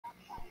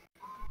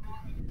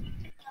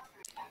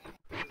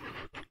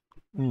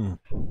Mm.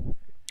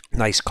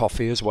 Nice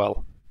coffee as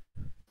well.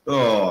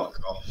 Oh,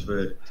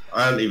 coffee.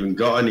 I haven't even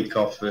got any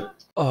coffee.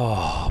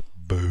 Oh,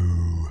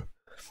 boo.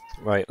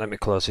 Right, let me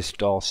close this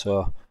door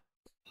so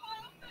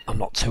I'm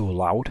not too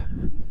loud.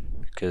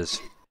 Because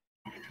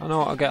I know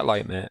what I get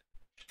like, mate.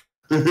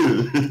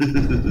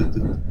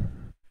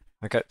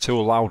 I get too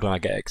loud when I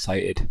get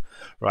excited.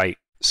 Right,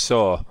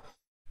 so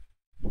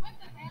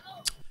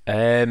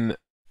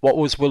what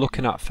was we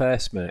looking at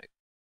first, mate?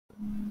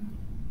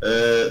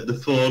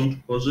 The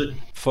phone, was it?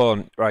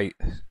 Phone, right,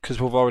 because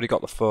we've already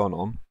got the phone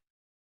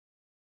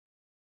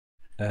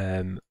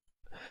on.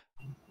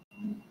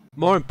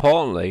 More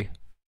importantly,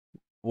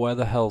 where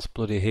the hell's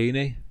bloody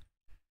Heaney?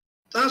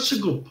 That's a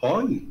good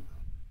point.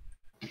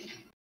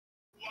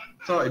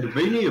 Thought he'd have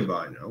been here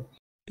by now.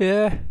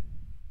 Yeah.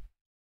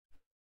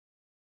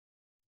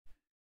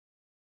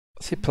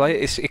 What's he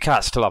play? He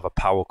can't still have a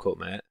power cut,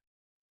 mate.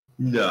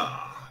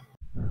 Nah.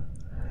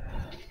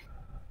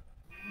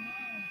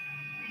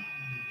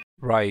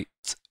 Right.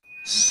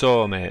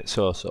 So, mate.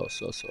 So. Let's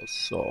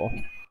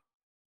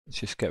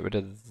just get rid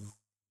of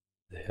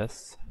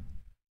this.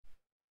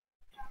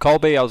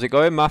 Colby, how's it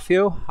going,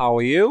 Matthew? How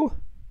are you?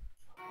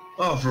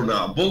 Oh, I've run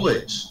out of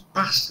bullets.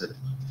 Bastard.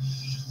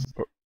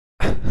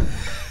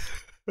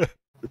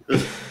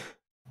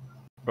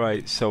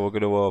 Right, so we're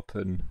going to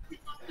open.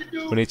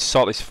 We need to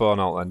sort this phone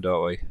out then,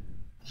 don't we?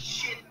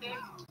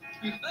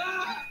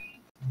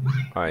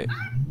 Right.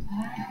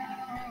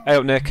 Hey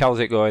up, Nick, how's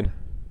it going?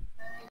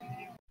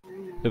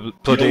 The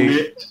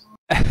bloody...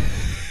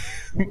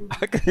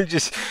 I can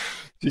just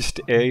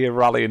hear you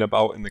rallying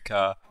about in the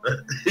car.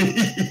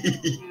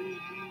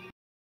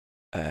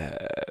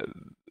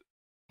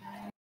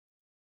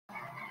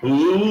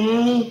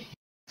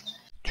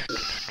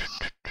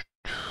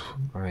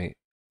 Right,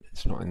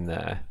 it's not in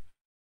there.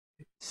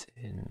 It's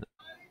in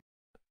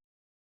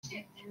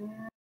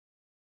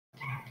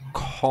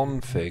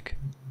config.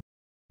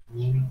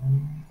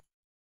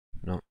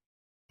 No.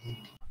 Oh,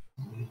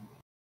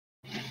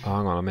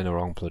 hang on, I'm in the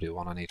wrong bloody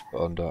one. I need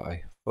phone, don't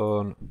I?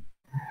 Phone.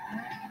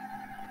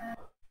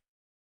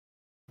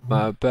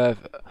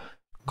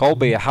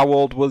 Colby, how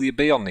old will you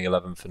be on the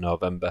 11th of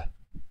November?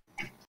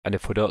 And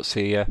if we don't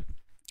see you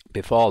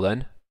before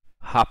then,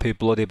 happy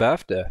bloody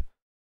birthday.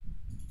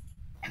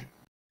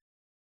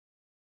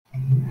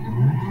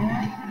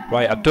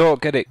 Right, I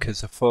don't get it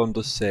because the phone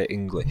does say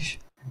English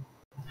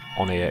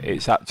on here.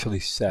 It's actually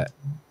set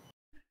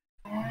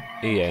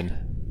Ian.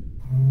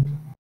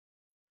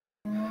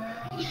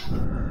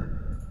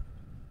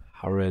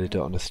 I really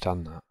don't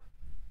understand that.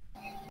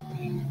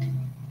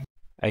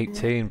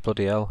 18,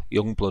 bloody hell.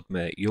 Young blood,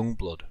 mate. Young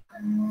blood.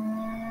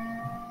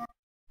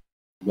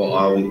 Well,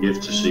 I won't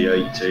give to see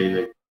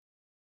 18.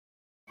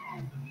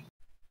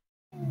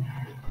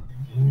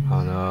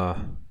 I know.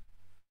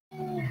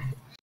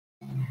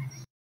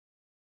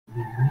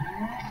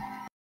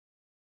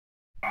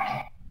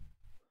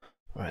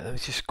 Right, let me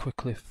just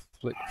quickly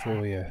flick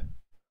through here.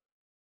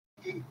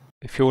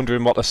 If you're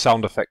wondering what the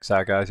sound effects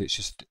are, guys, it's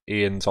just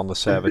Ian's on the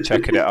server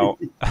checking it out.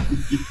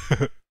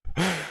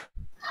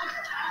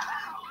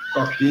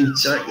 Fucking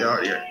check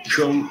that, you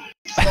cunt.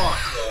 Fuck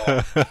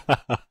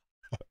off.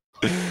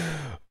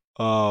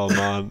 Oh,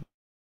 man.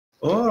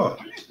 Oh,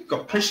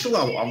 got pistol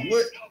out, have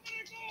we?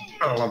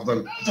 I'll have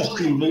them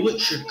fucking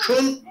bullets, you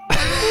cunt.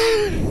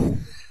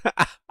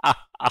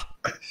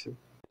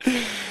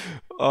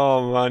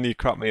 Oh, man, you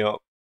cracked me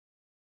up.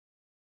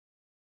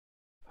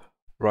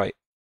 Right.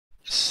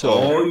 So,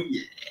 oh,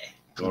 yeah.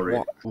 Got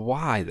it.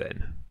 Why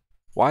then?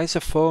 Why is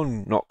the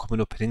phone not coming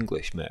up in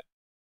English, mate?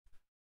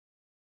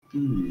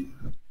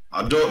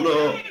 I don't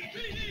know.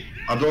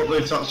 I don't know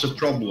if that's a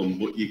problem,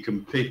 but you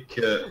can pick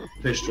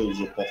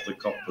pistols up off the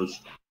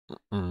coppers.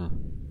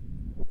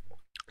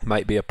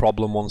 Might be a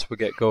problem once we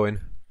get going.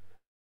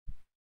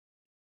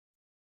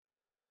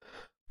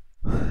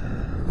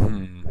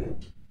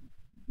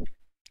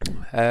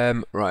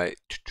 Right.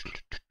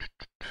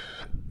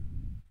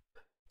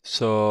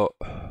 So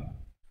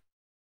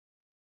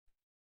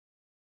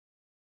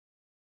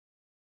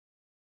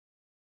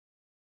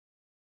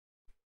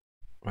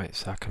right,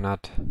 so I can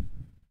add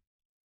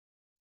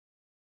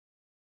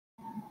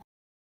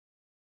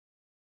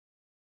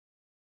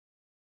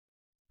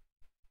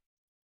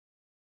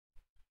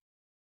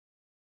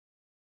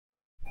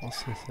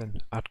what's this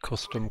then? Add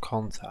custom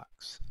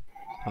contacts.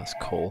 That's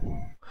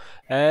cool.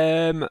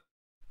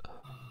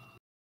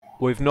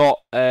 We've not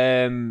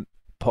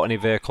put any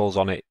vehicles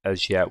on it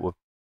as yet. We've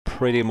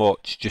pretty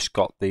much just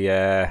got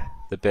the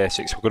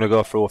basics. We're going to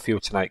go through a few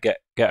tonight,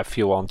 get a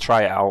few on,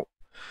 try it out.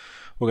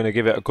 We're going to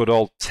give it a good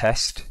old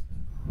test.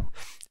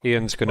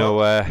 Ian's going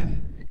to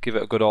give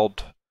it a good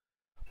old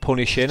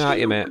punishing,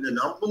 aren't you, mate? An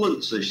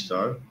ambulance this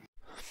time.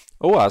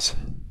 Who has?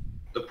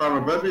 The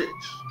paramedics.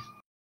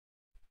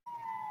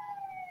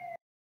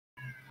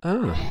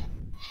 Ah.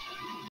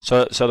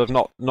 So they've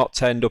not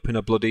turned up in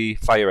a bloody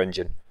fire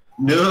engine.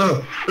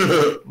 No.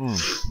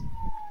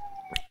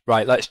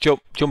 Right, let's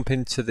jump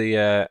into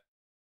the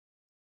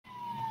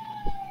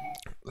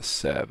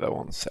server.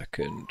 1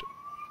 second.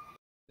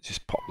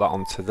 Just pop that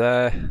onto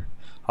there.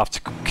 have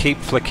to keep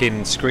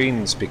flicking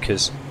screens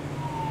because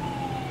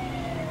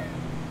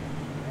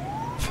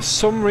for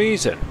some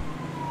reason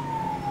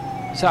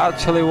is that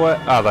actually work?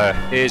 Ah, there,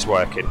 it is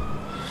working.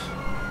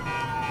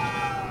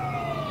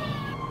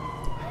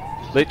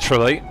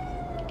 Literally,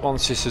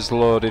 once this is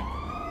loaded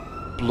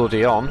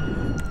bloody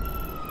on,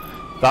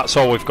 that's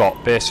all we've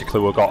got. Basically,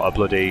 we've got a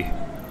bloody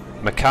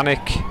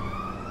mechanic,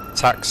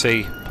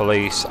 taxi,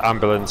 police,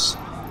 ambulance,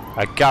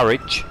 a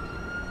garage,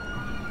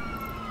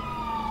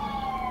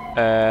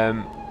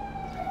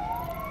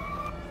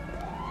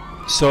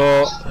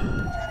 so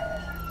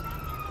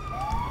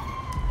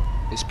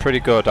it's pretty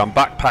good. I'm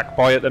backpack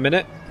boy at the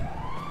minute.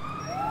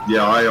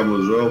 Yeah, I am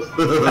as well.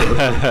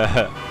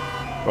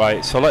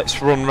 Right, so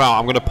let's run round.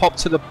 I'm going to pop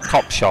to the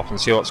cop shop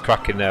and see what's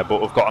cracking there.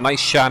 But we've got a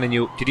nice shiny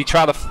new. Did you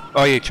try the?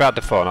 Oh, you tried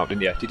the phone out,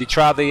 didn't you? Did you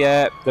try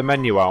the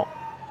menu out?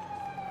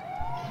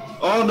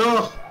 Oh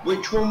no!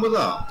 Which one was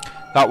that?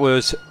 That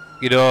was,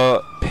 you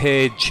know,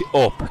 page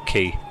up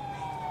key.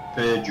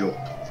 Page up.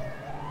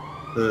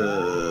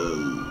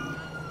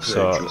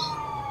 So. Up.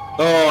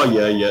 Oh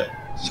yeah.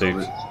 So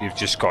you've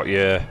just got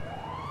your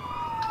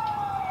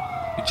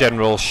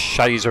general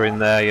shizer in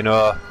there, you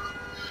know.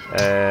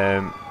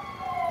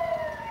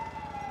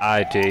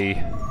 ID,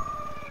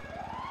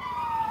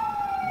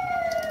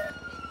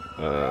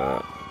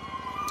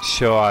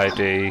 show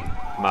ID,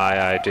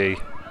 my ID.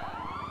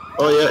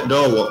 Oh yeah,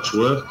 door locks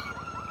work.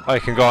 Oh,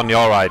 you can go on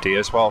your ID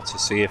as well to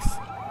see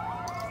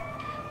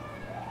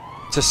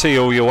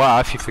who you are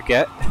if you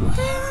forget.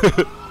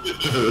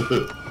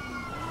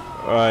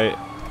 Right.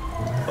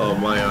 Oh,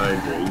 my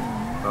ID.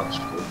 That's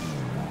good.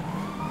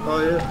 Oh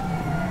yeah.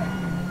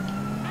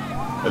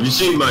 Have you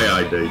seen my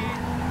ID?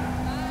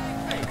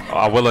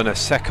 I will in a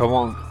second.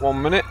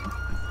 One minute.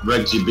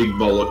 Regsy big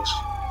bollocks.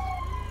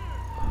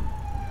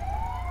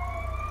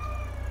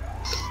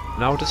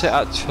 Now does it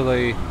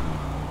actually?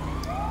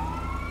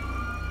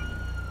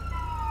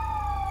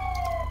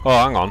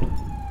 Oh, hang on.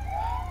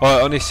 Oh,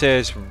 it only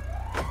says.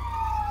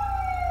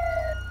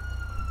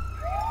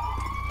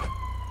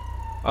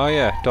 Oh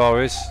yeah,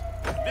 door is.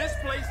 This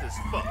place is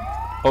fucked.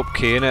 Up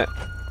key, innit?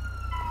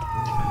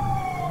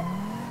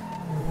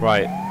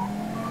 Right.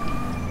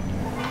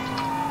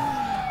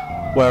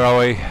 Where are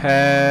we?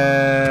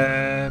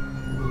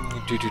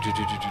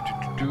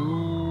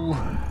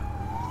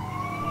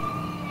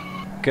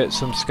 Get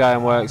some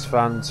Skyworks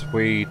fans.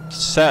 We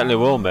certainly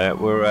will, mate.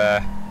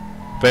 We're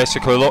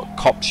basically, look,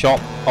 cop shop,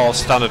 all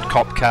standard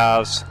cop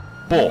cars,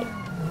 but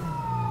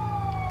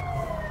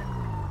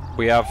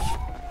we have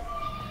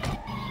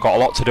got a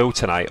lot to do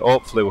tonight.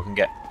 Hopefully we can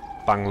get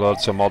bang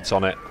loads of mods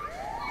on it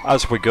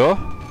as we go.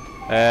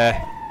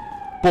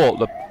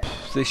 But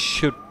this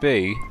should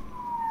be.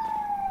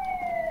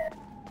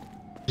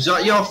 Is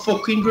that your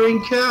fucking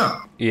green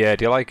car? Yeah,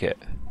 do you like it?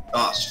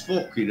 That's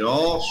fucking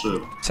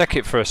awesome. Take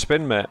it for a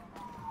spin, mate.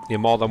 You're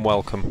more than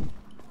welcome.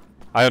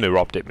 I only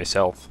robbed it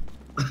myself.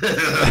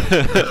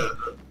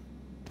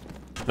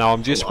 Now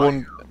I'm just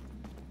I'm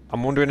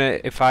wondering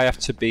if I have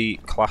to be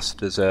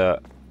classed as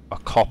a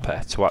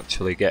copper to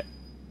actually get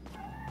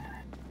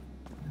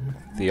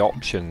the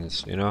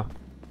options, you know?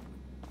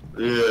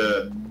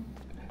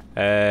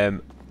 Yeah.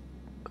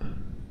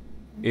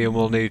 Ian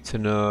will need to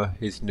know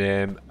his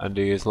name, and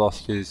he has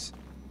lost his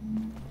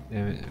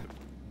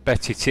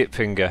Betty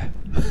Tipfinger.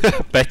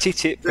 Betty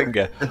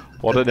Tipfinger.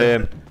 What a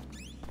name.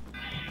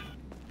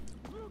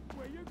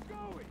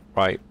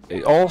 Right,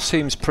 it all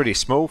seems pretty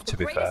smooth, to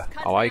be fair.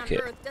 I like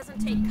it.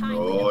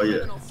 Oh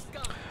yeah.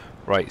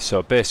 Right,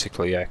 so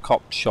basically, yeah,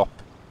 cop shop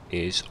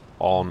is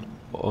on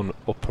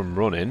up and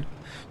running.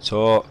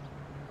 So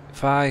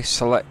if I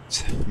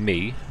select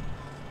me,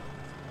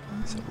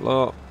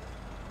 look,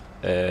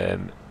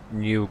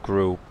 new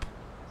group.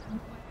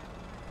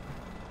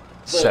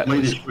 Fuck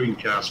me, this green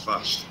car's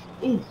fast.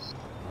 Ooh.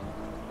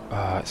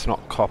 It's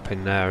not cop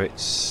in there.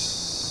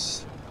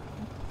 It's.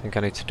 I think I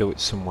need to do it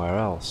somewhere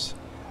else.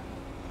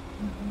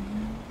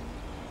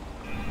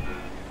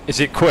 Is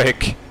it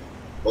quick?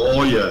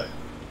 Oh yeah.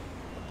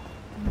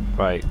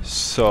 Right,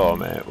 so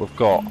mate, we've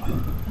got.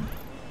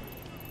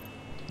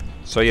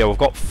 So yeah, we've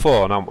got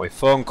phone, haven't we?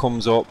 Phone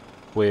comes up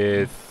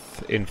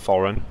with in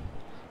foreign,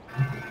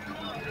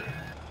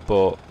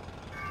 but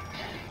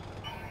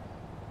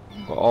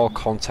got all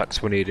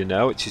contacts we need in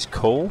there, which is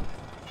cool.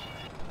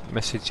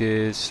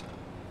 Messages.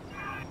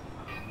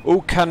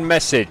 Who can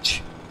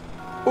message?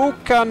 Who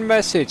can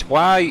message?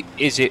 Why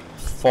is it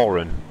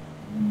foreign?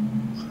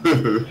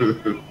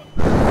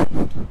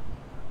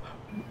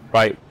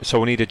 Right, so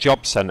we need a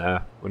job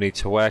centre. We need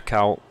to work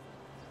out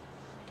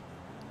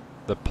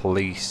the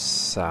police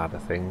side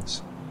of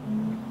things.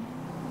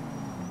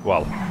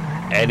 Well,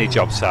 any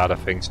job side of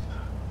things.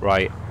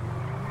 Right,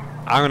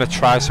 I'm going to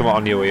try something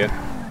on you, Ian.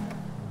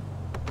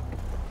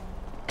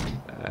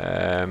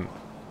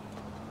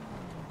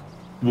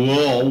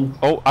 Whoa.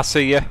 Oh, I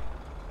see you.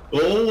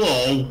 Oh,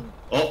 whoa.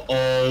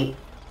 Uh-oh.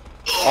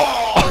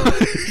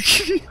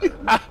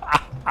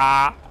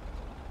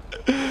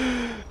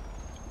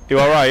 You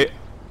alright?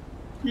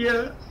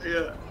 Yeah,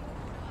 yeah.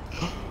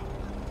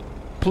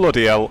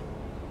 Bloody hell.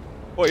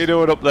 What are you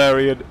doing up there,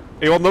 Ian?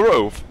 Are you on the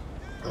roof?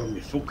 Oh, my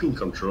fucking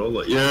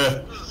controller. Yeah.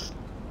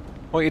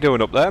 What are you doing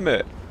up there,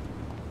 mate?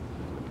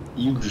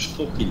 You just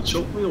fucking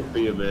took me up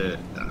here, mate.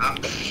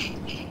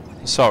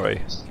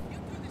 Sorry.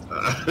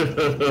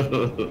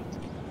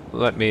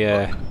 Let me,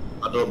 I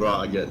don't know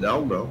how to get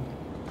down, bro.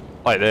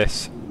 like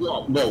this.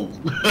 No.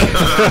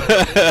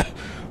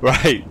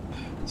 Right.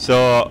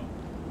 So,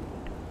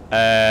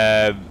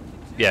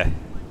 yeah.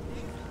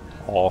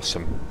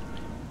 Awesome.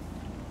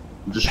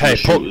 Just Hey,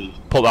 put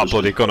that just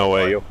bloody gun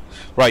away, you.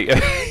 Right.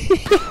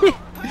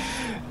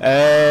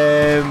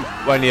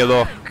 When you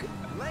look,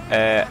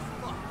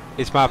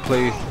 it's my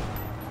please.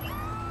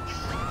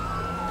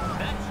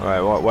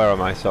 Right, where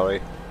am I?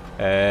 Sorry.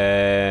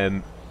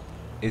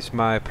 Is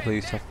my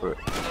police officer?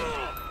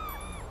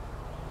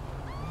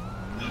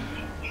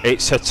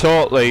 It's a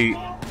totally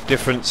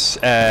different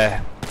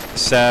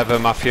server,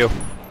 Matthew.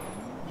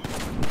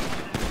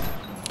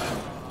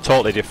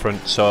 Totally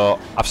different. So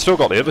I've still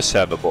got the other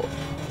server, but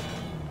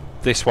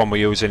this one we're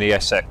using the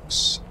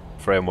SX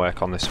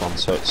framework on this one,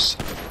 so it's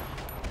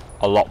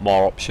a lot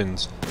more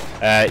options.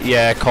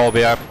 Yeah,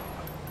 Colby, I've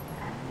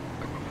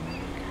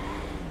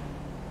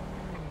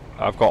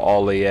got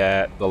all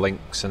the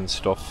links and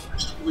stuff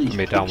in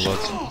my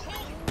downloads.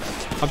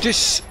 I'm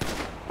just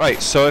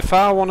right. So if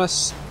I want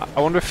to,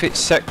 I wonder if it's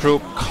set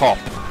group cop.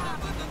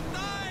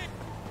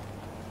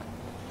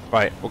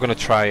 Right, we're gonna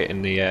try it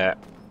in the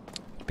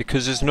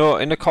because there's no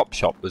in the cop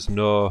shop. There's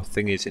no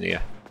thingies in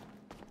here,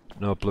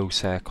 no blue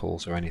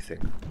circles or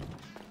anything.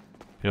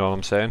 You know what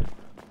I'm saying?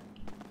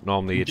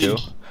 Normally you do.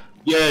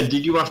 Yeah.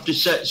 Did you have to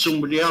set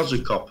somebody as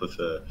a copper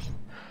first?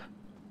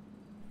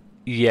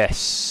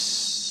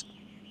 Yes.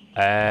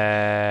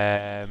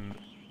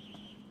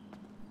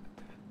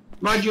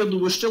 Mind you, there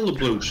was still a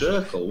blue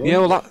circle. Yeah,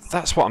 well,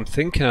 that's what I'm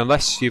thinking.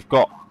 Unless you've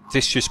got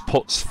this, just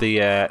puts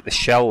the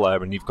shell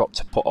there, and you've got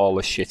to put all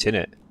the shit in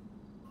it.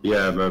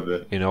 Yeah,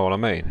 maybe. You know what I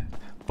mean?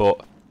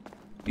 But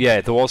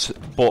yeah, there was.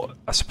 But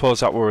I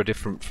suppose that were a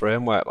different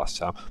framework last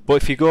time.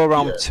 But if you go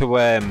around to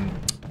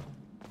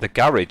the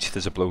garage,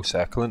 there's a blue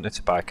circle, isn't there,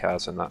 to buy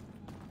cars and that.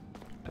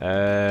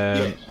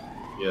 Yeah,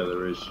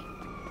 there is.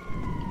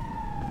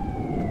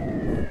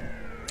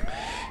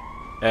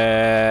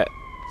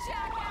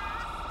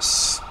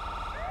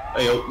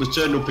 Hey, they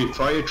turned up in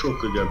fire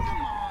truck again.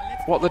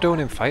 What they're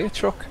doing in fire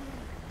truck?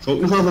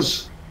 Fuck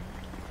knows.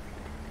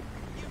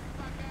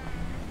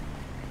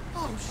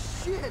 Oh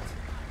shit!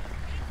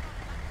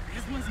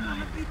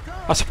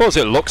 I suppose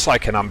it looks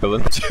like an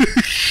ambulance.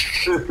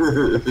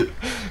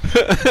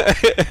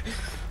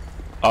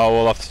 Oh,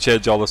 we'll have to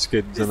change all the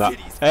skins and that.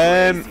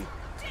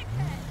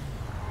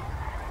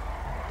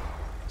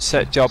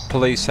 Set job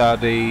police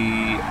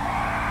ID.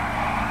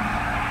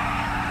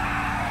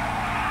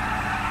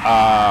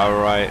 Ah,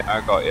 right,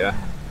 I got you.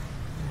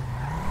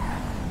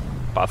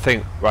 But I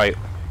think, right,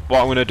 what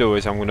I'm going to do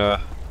is I'm going to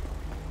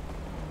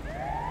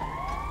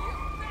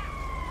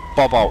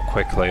bob out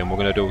quickly and we're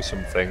going to do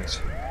some things.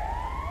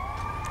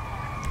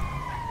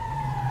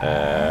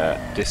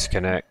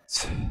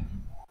 Disconnect.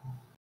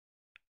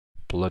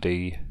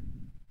 Bloody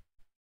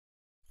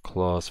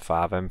close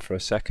FiveM for a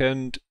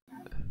second.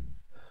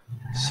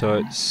 So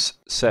it's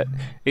set.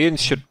 Ian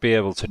should be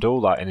able to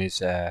do that in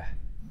his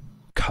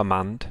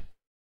command.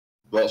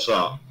 What's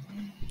that?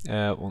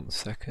 1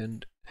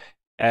 second.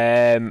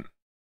 You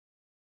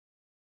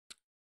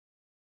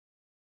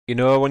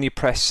know when you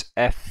press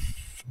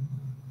F.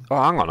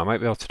 Oh, hang on, I might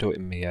be able to do it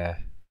in my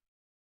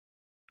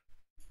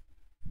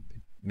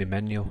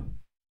menu.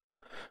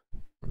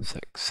 1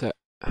 sec. Set.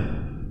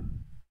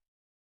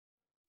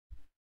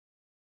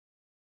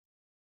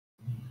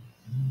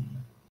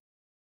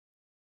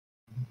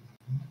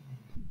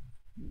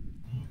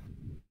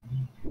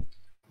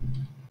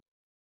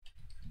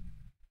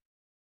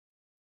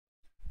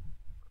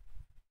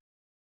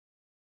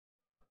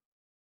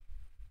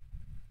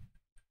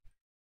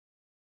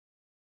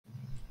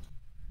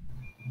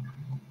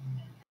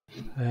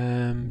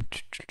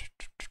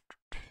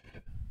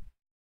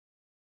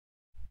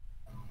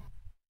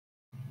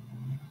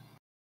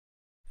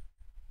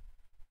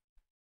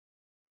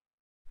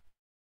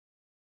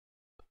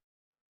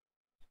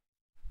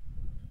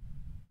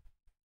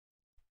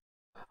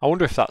 I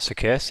wonder if that's the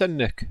case then,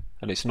 Nick,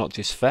 and it's not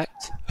just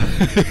fact.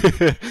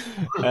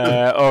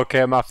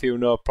 Okay, Matthew,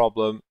 no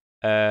problem.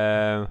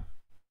 Yeah,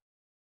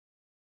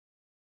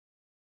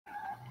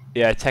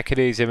 take it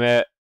easy,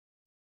 mate.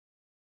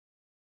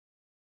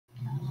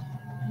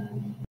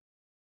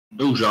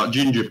 Who's that?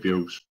 Ginger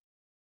Pubes.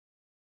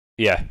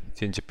 Yeah,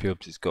 Ginger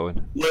Pubes is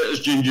going.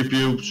 Where's Ginger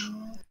Pubes?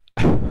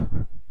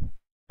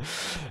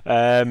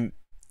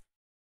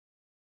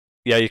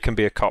 Yeah, you can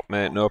be a cop,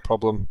 mate, no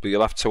problem. But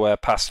you'll have to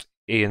pass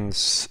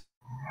Ian's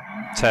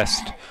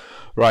test.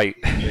 Right.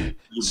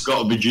 You've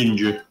got to be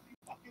ginger.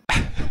 You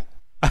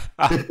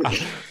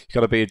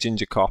gotta be a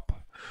ginger cop.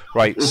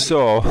 Right,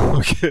 so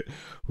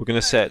we're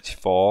gonna search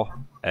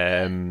for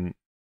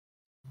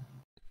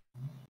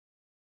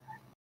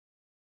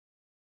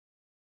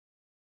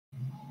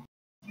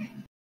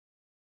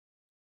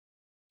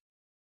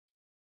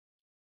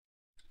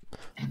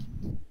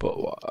But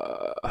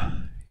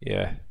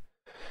yeah,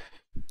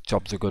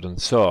 jobs are good,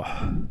 and so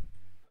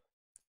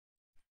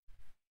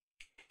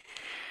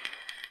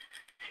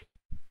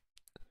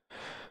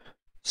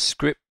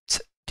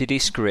script. Did he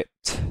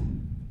script?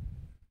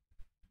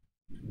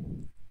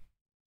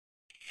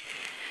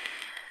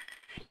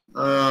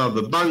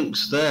 The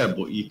bank's there,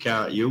 but you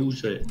can't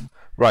use it.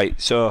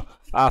 Right. So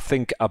I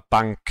think a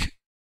bank,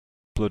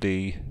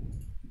 bloody.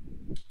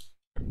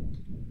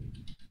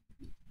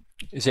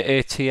 Is it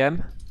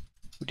ATM?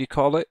 Would you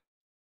call it?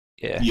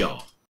 Yeah. Yeah.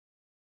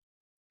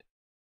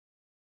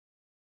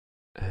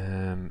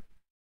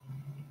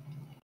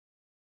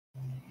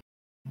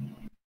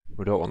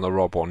 We don't want the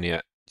Rob one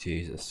yet.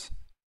 Jesus.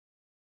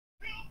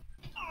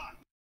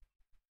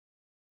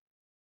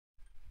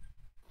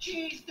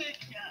 Cheese dick.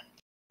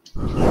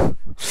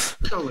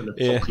 Calling a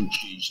Yeah. fucking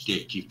cheese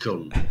dick, you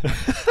cunt.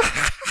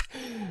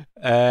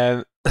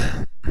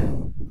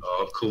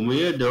 Oh, come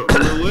here, don't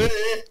run away.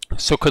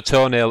 Suck a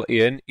toenail,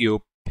 Ian.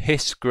 You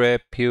piss grey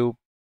pube.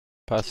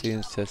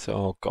 Passing says,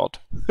 oh God.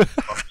 I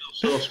feel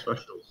so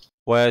special.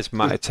 Where's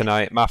Matty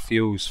tonight?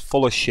 Matthew's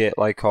full of shit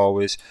like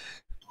always.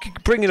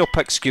 Bringing up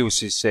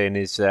excuses, saying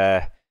he's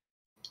got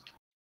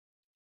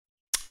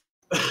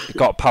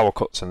power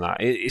cuts and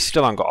that. He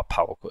still ain't got a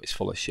power cut. He's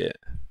full of shit.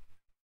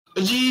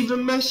 Has he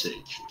even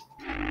messaged?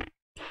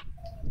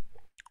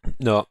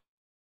 No.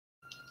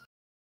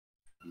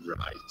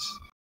 Right.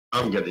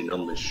 I'm getting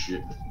on this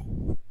shit.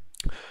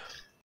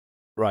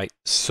 Right.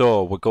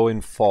 So we're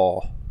going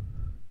for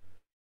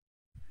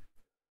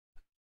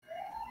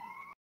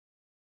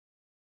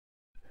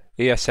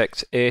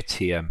ESX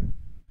ATM.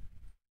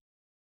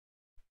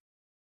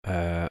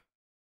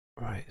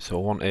 Right, so I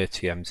want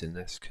ATMs in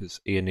this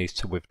because Ian needs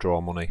to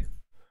withdraw money.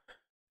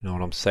 You know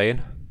what I'm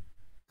saying?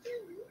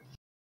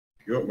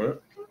 You up, mate?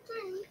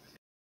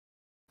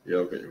 Yeah,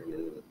 I'll get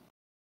you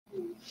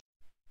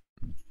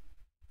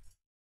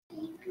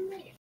one.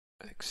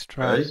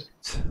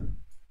 Extract.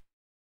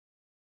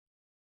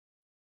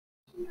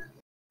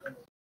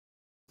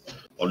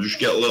 I'll just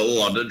get a little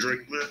lad a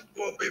drink, mate.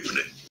 Won't be a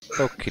minute.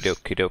 Okie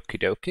dokie dokie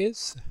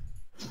dokies.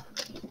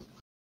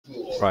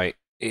 Right,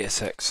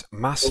 ESX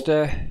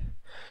master.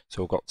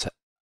 So we've got to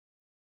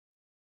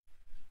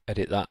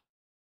edit that.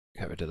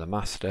 Get rid of the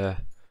master.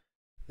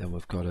 Then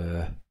we've got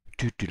a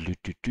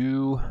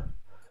do.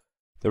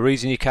 The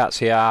reason you can't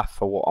see half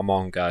for what I'm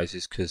on, guys,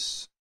 is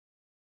because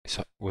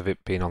with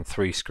it being on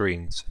 3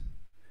 screens,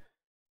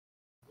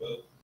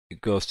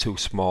 it goes too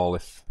small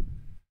if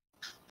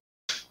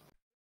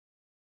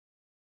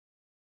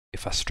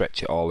I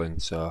stretch it all in.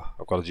 So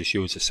I've got to just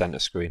use the center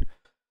screen.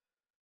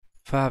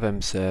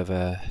 FiveM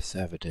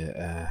server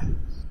data,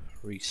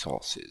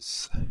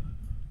 resources.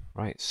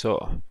 Right,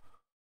 so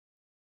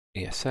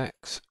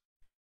ESX,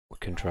 we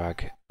can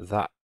drag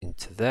that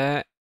into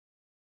there.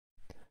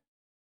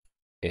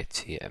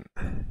 ATM,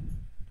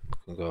 we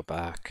can go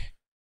back,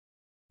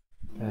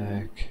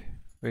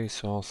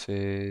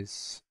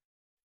 resources,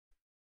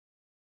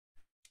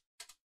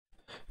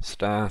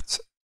 start,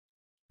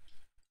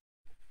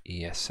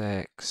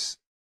 ESX,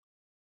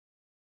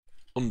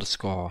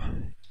 underscore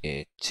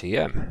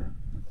ATM.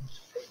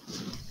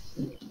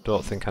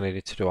 Don't think I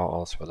needed to do all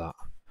else with that.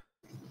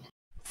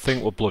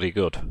 Think we're bloody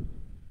good.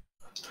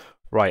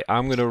 Right,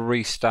 I'm going to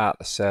restart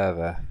the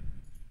server,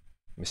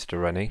 Mr.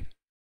 Rennie.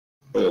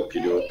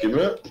 Okie dokie,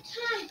 mate.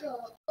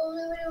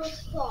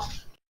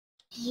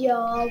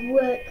 Your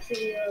work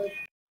video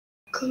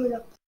coming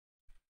up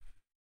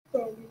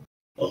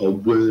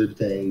from Word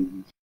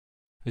thing.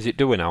 Is it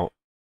doing out?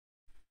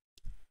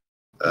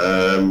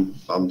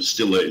 I'm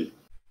still in.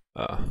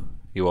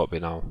 You won't be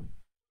now.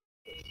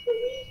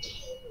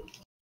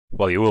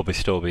 Well, you will be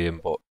still be in,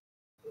 but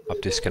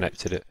I've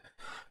disconnected it.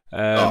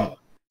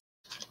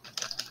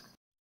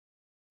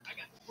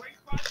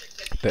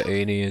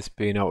 Bettini has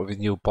been out with his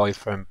new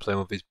boyfriend, playing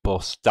with his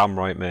bus. Damn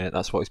right, mate.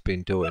 That's what he's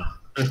been doing.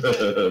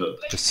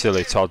 Just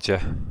silly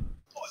Todger.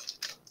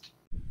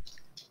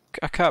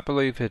 I can't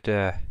believe he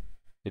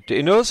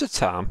knows the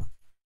time.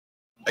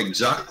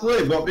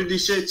 Exactly. What did he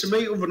say to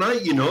me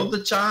overnight? You know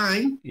the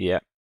time. Yeah.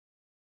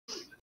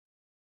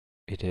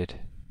 He did.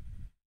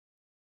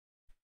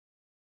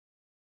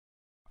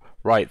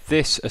 Right,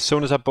 this, as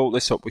soon as I boot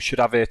this up, we should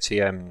have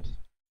ATMs.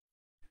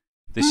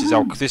 This is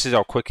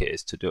how quick it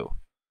is to do.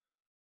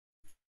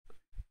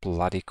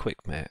 Bloody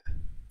quick, mate.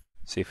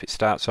 See if it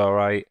starts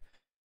alright.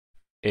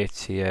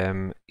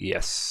 ATM,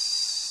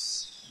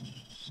 yes.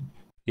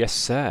 Yes,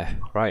 sir.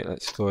 Right,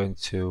 let's go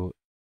into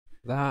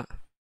that.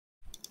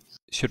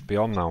 It should be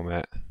on now,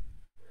 mate.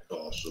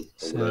 Awesome.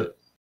 So,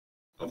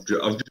 I've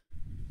just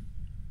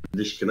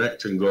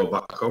disconnect and go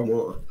back on,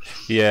 won't I?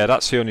 yeah,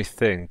 that's the only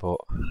thing, but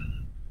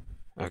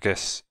I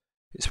guess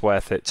it's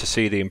worth it to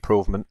see the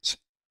improvements.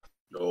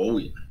 Oh,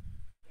 yeah.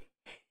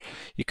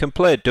 You can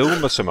play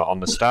Doom or something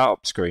on the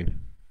startup screen.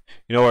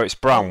 You know where it's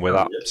brown with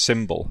that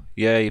symbol?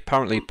 Yeah, you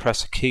apparently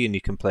press a key and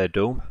you can play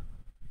Doom.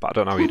 But I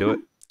don't know how you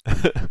do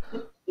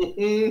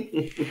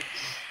it.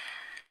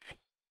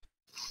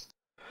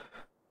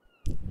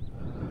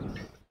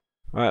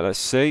 Right, let's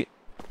see.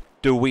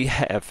 Do we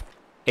have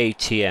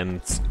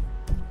ATMs.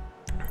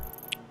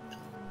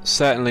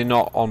 Certainly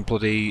not on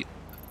bloody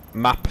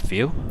map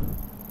view.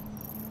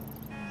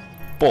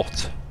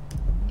 But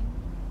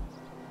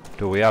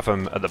do we have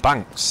them at the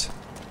banks?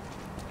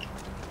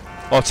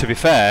 Or to be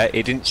fair,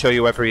 it didn't show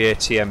you every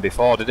ATM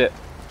before, did it?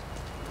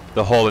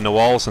 The hole in the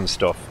walls and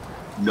stuff.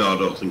 No, I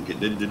don't think it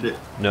did it?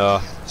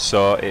 No,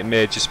 so it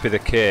may just be the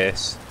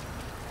case.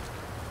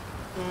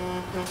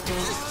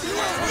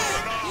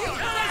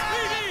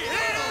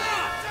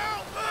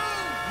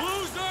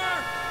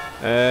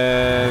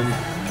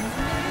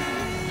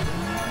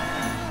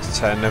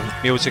 Turn the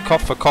music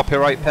off for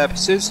copyright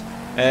purposes.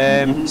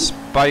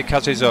 Spike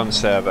has his own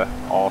server.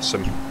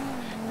 Awesome.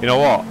 You know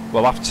what?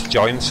 We'll have to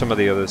join some of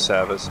the other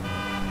servers.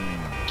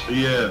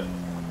 Yeah.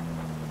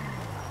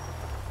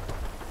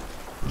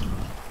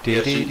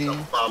 Yes, it's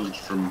got banned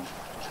from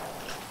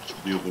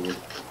the other one.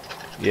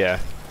 Yeah.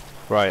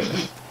 Right.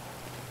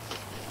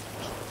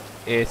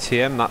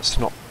 ATM, that's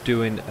not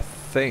doing a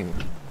thing.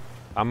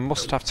 I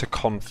must have to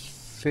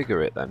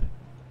configure it then.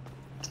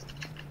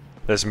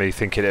 There's me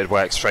thinking it'd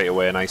work straight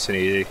away, nice and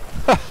easy.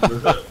 You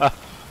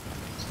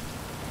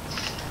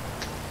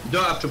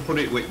don't have to put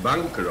it with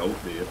banker out,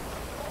 do you?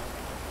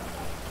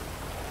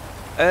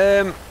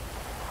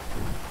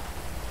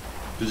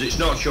 Because it's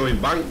not showing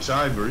banks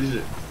either, is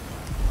it?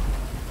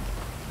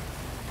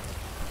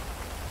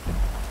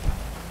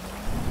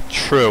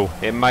 True,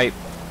 it might,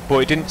 but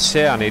it didn't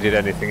say I needed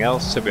anything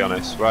else, to be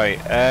honest. Right,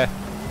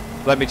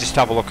 let me just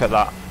have a look at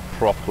that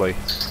properly.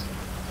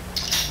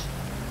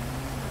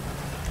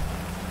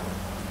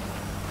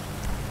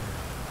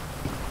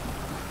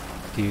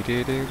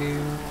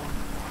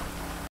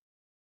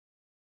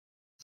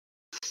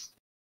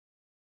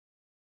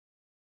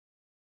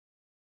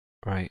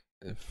 Right,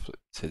 flip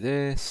to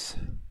this.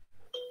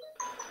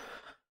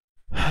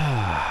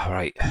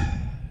 Right.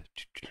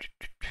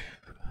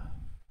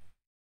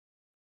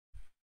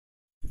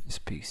 This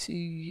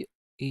PC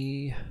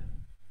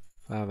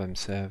FiveM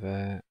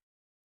server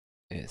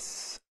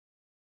is.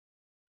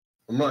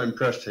 I'm not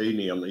impressed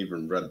Heaney hasn't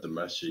even read the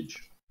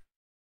message.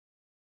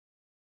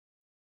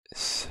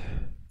 It's,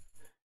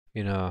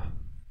 you know.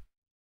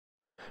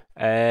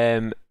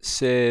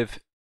 Save.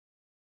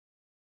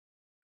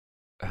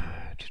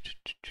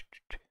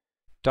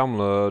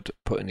 Download,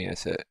 put in the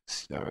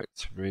SX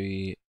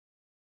directory.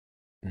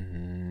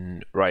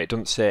 Right, it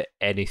doesn't say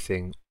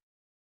anything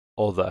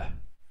other.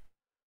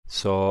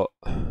 So,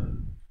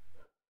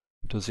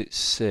 does it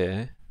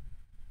say?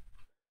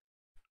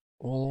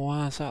 Well,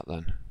 why is that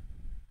then?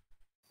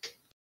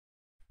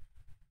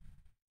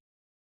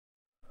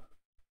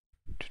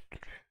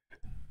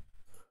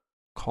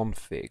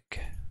 Config.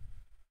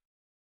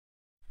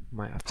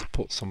 Might have to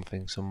put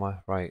something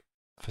somewhere. Right,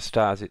 for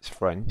starters, it's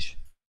French.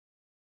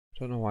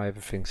 Don't know why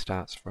everything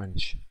starts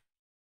French.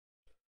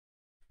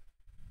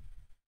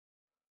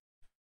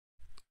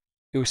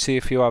 You'll see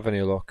if you have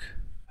any luck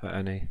at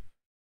any.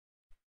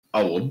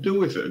 I would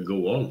do if it'd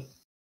go on.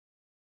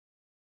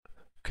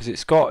 Because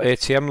it's got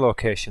ATM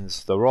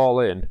locations, they're all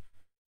in.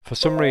 For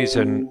some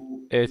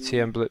reason,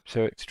 ATM blips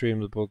are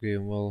extremely buggy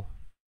and will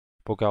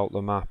bug out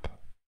the map.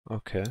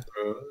 Okay.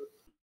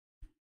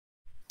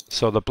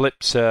 So the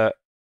blips are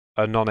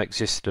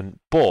non-existent,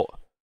 but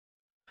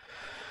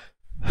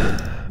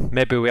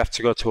maybe we have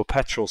to go to a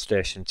petrol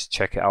station to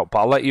check it out. But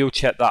I'll let you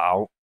check that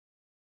out.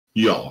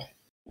 Yeah.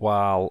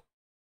 While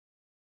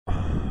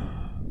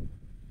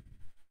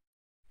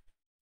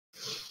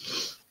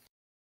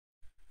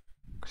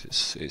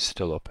because it's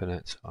still up in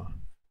it. So.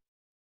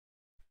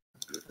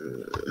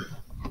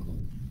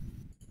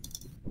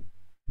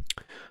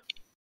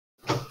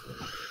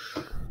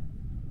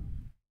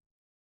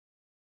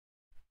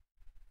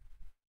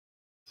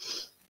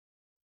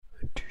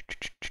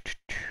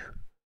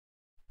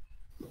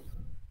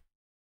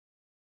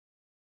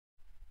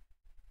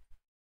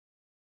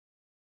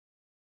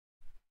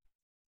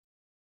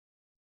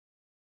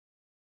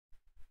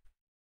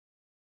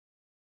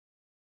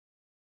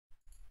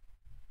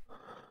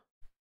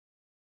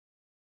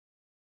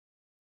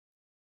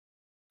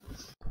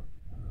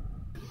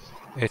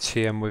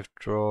 ATM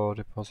withdraw,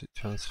 deposit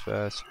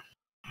transfers.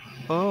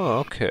 Oh,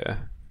 okay.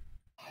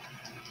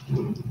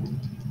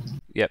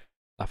 Yep,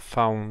 I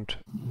found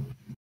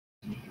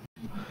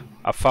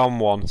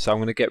one, so I'm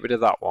going to get rid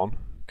of that one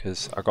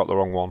because I got the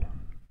wrong one.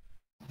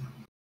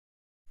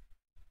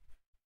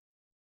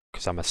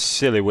 Because I'm a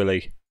silly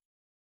willy.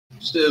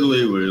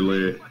 Silly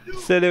willy.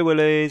 Silly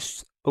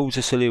willies. Who's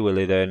a silly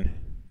willy then?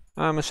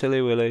 I'm a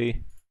silly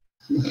willy.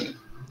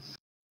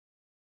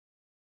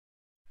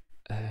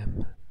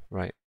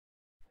 Right.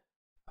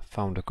 I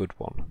found a good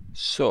one.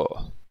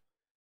 So,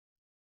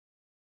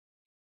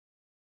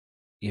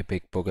 you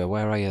big bugger,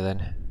 where are you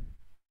then?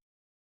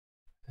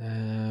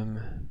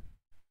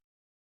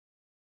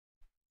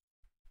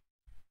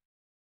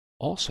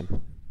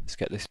 Awesome. Let's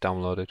get this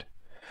downloaded.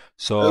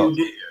 So,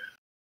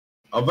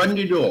 I've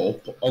ended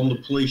up on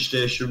the police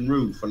station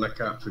roof and I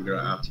can't figure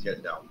out how to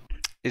get down.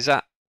 Is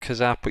that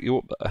because I put you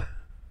up there?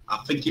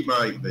 I think it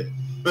might be.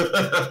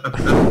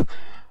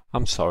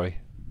 I'm sorry.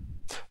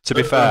 To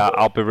be fair,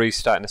 I'll be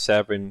restarting the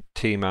server in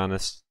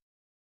T-minus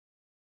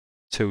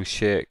 2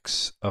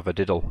 shakes of a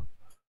diddle.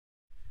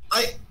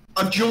 I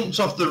jumped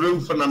off the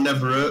roof and I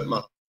never hurt me.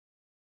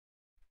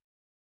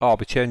 Oh, I'll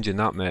be changing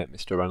that, mate,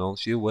 Mr.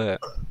 Reynolds. You wait.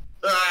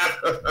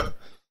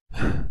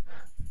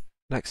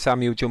 Next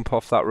time you jump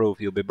off that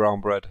roof, you'll be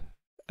brown bread.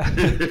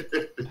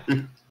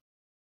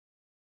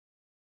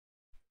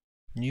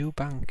 New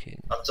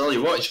banking. I tell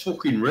you what, it's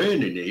fucking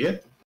raining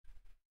here.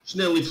 It's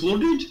nearly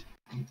flooded.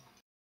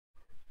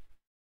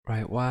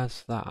 Right,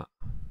 where's that?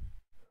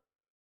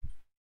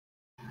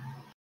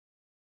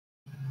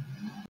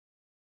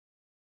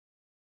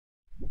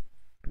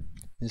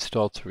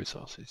 Installed to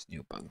resources.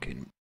 New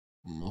banking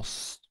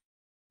must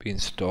be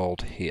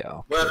installed here.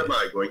 Okay. Where am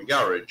I going?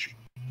 Garage?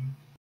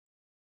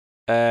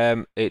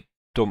 It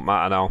don't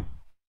matter now.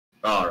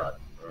 Alright.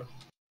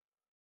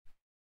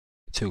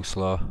 Too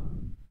slow.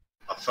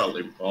 I felt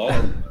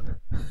important.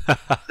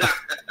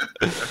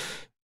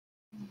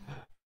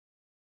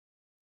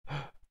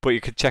 But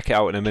you can check it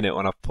out in a minute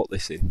when I've put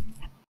this in.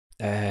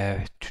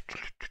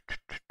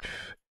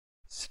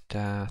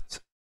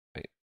 Start.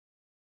 Wait.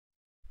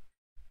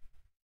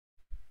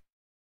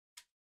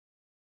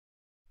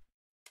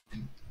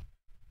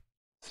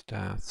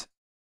 Start.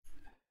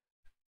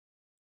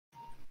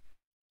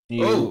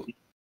 New. Oh!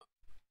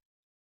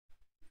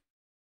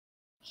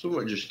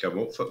 Someone just came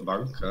up for the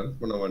bank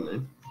when I went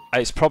in.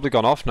 It's probably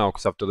gone off now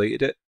because I've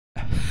deleted it.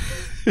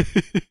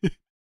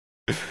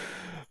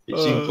 It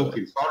seemed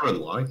fucking foreign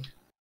like.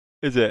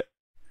 Is it?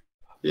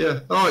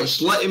 Yeah. Oh,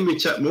 it's letting me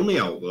take money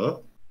out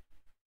though.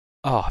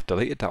 Oh, I've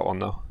deleted that one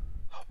now.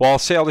 Well, I'll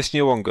see how this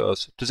new one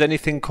goes. Does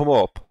anything come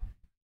up?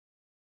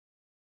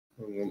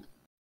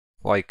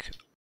 Like...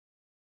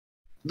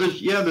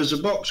 There's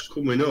a box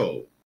coming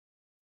up.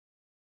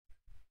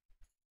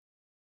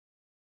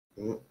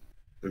 What?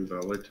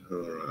 Invalid?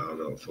 Alright, I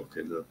don't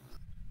fucking know.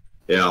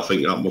 Yeah, I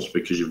think that must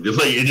be because you've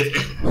deleted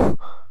it.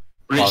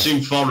 But it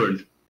seemed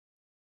foreign.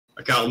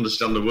 I can't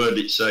understand the word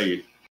it's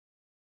saying.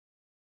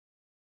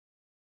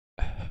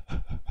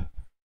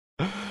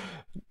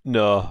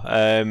 No,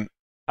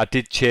 I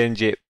did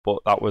change it, but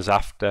that was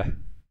after.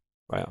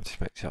 Right, I'll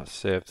just make sure I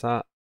save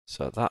that.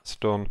 So that's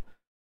done.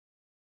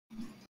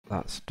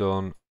 That's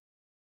done.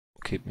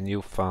 Keep the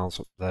new files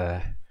up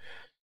there.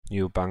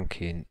 New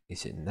banking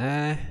is in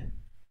there.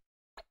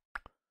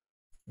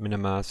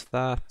 Minimize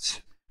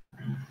that.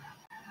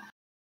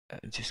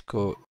 Just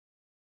go.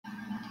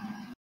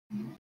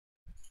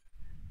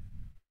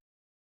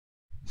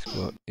 Let's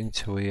go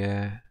into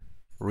here.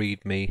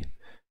 Read me.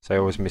 So I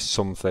always miss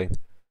something.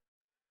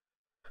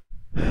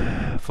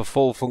 For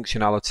full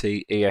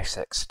functionality, EX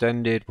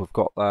extended. We've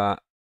got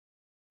that.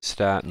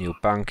 Start new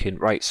banking.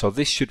 Right. So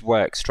this should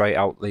work straight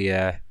out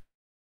the.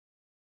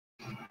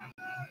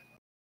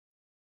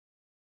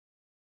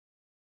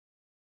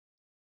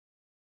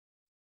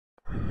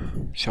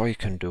 Sure you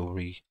can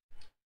do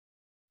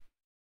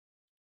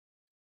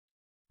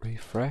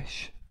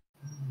refresh.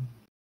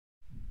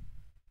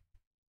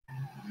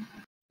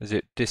 Is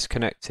it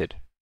disconnected?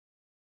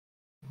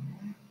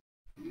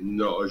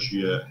 Not as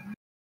yet.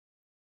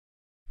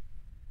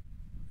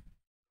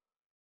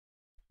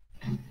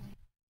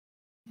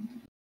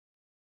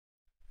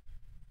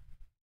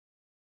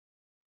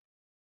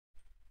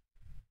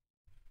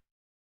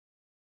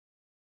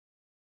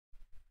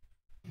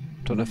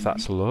 Don't know if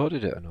that's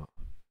loaded it or not.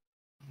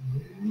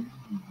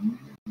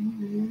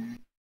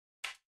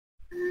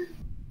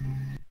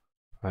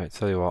 Right,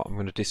 tell you what, I'm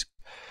going to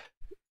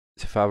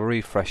if I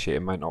refresh it, it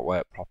might not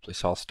work properly,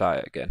 so I'll start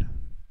it again.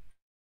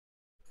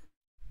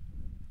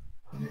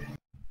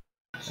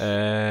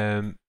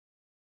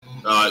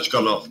 It's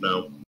gone off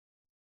now.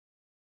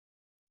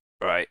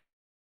 Right.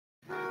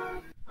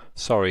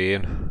 Sorry,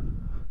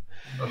 Ian.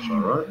 That's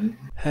alright.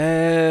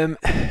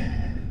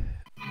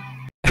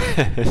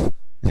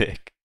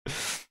 Nick.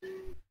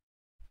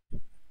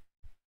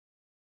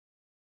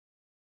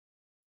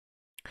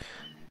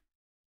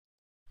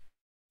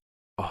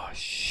 Oh,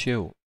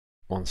 shoot.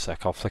 One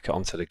sec, I'll flick it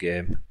onto the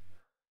game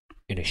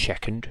in a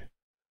second.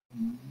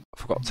 I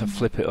forgot to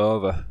flip it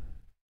over.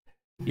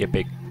 You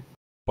big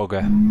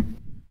bugger.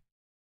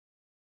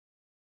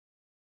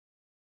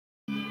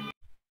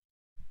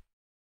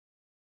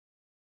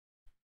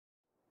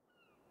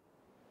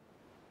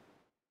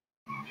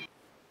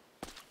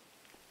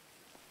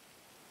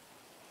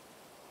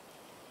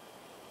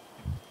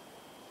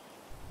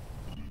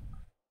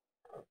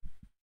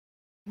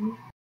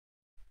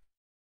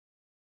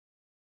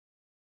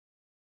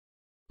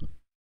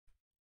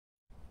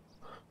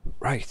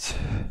 Right.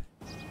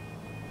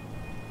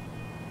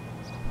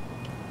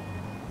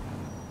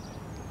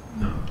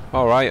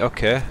 Alright,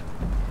 okay.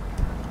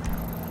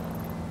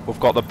 We've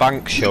got the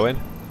bank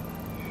showing.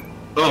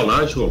 Oh,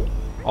 nice one.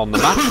 On the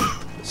map.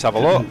 Let's have a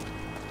look.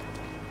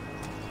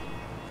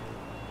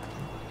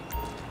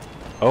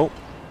 Oh.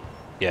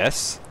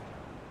 Yes.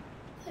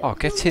 Oh,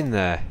 get in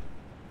there.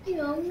 Hang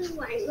on, I'm just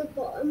right at the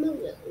bottom a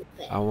little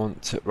bit. I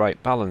want to...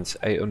 Right, balance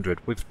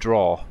 800.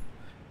 Withdraw.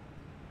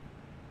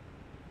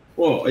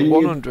 What?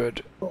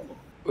 100.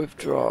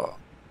 Withdraw.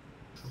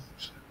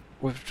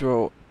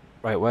 Withdraw.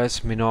 Right,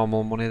 where's my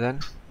normal money then?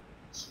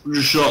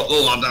 Just shot the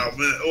lad out,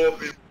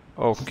 mate.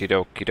 Okie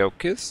dokie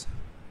dokies.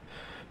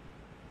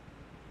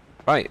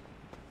 Right.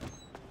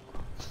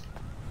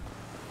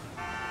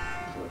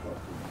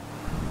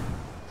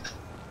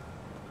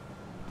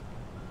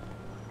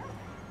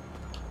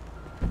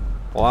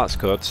 Well, that's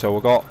good. So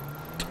we've got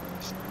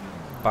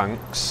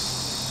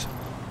banks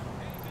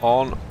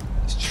on.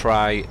 Let's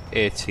try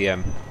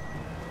ATM.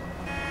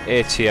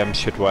 ATM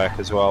should work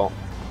as well.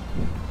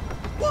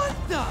 What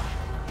the?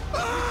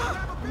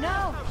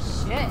 No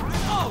shit.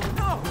 Oh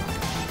no!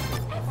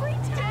 Every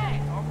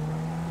time.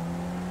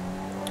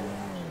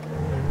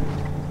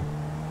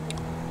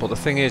 But the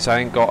thing is, I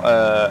ain't got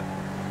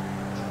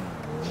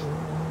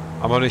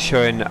I'm only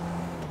showing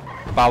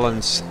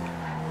balance.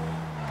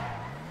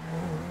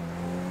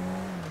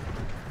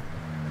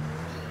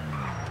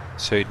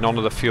 So none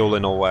of the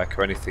fueling will work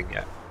or anything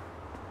yet.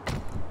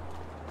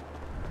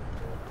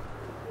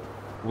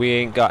 We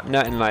ain't got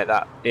nothing like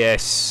that.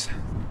 Yes.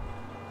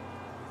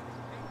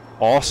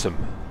 Awesome.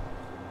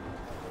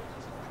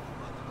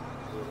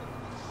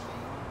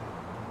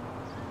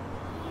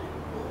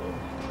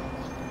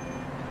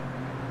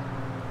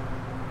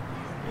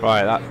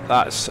 Right,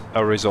 that's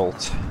a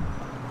result.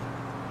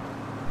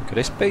 Look at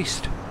this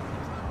beast.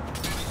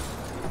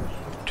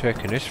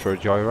 Taking this for a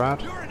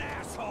joyride. You're an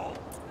asshole.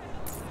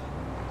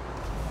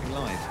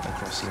 Live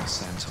across Los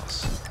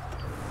Santos.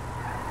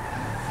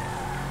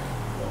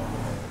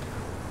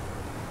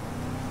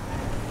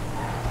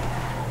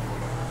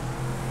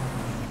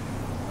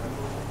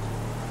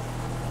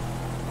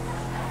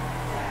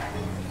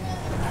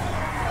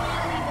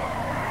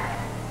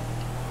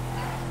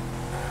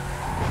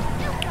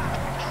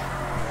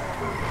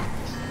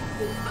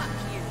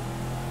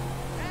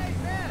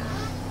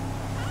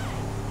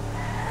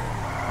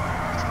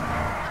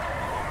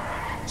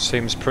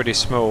 Seems pretty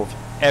smooth.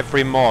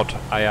 Every mod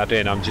I add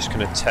in, I'm just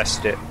going to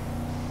test it,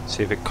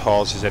 see if it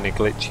causes any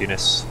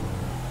glitchiness.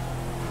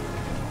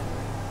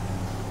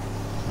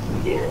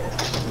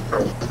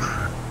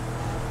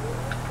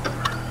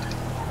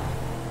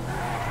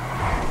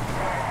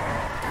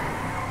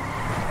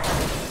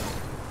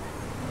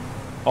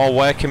 All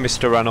working,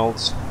 Mr.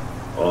 Reynolds.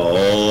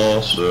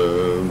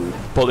 Awesome.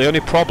 But the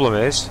only problem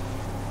is,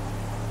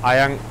 I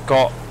ain't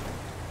got,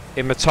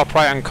 in the top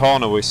right hand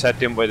corner we said,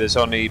 didn't we, there's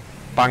only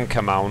bank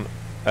amount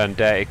and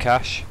dirty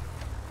cash.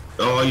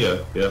 Oh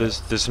yeah, yeah.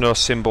 There's no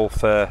symbol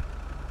for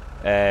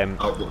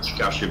How much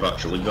cash you've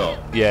actually got?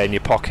 yeah, in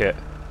your pocket.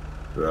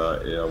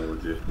 Right, yeah,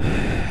 would you?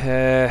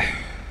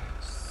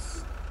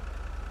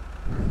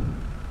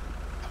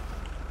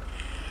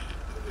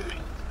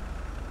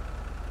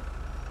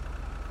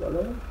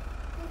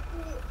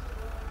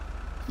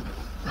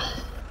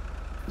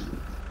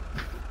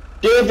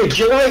 David, do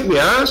you like me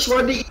ass?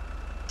 Why did you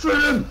for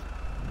him?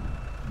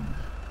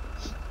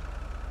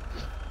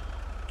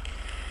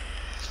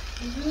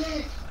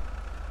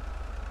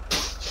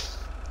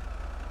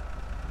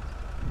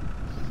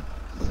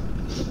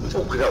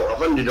 Fucking hell,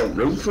 I've ended up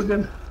roof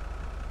again.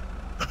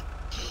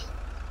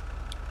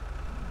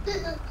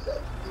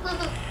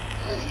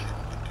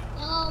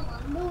 Oh my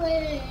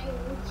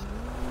nose.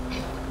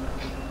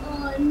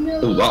 Oh no.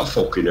 Oh, that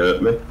fucking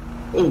hurt me.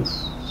 Oof.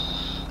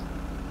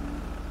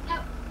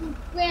 That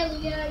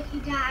really hurt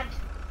you, Dad.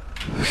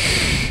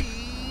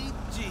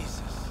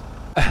 Jesus.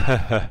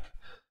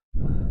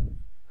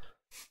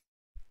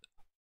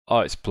 Oh,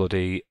 it's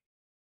bloody...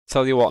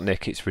 Tell you what,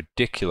 Nick, it's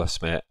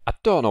ridiculous, mate. I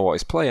don't know what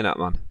he's playing at,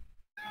 man.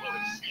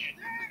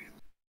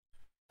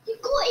 You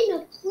got in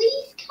a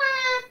police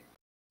car.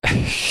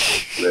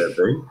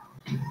 Maybe.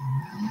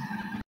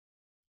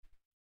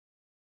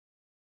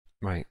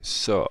 Right,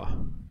 so...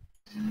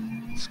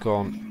 Let's go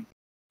on.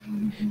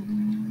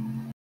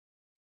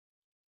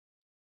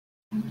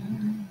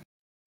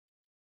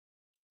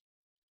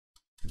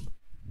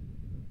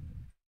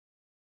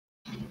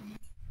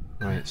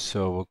 Right,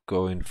 so we're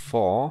going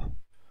for...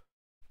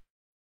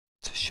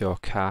 To show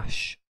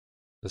cache,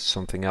 there's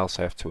something else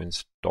I have to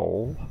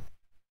install.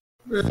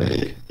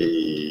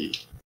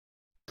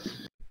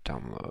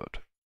 Download.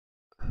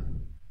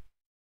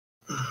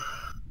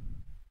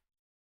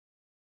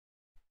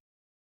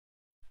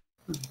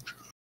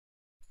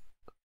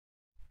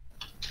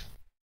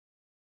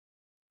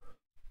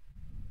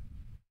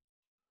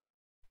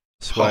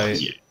 This way.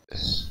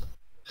 Yes.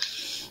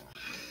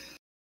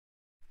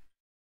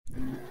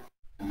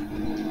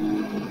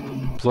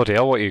 Bloody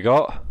hell, what you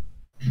got?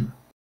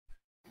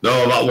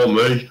 No, that wasn't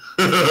me.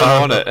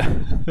 Oh, on it.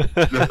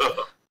 No.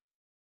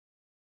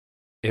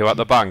 You at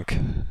the bank?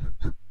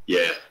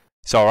 Yeah.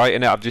 It's alright,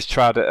 innit? I've just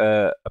tried at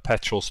a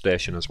petrol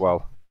station as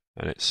well,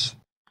 and it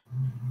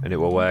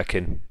were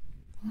working.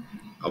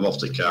 I'm off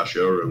to car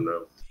showroom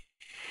now.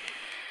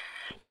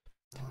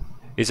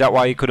 Is that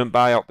why you couldn't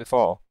buy out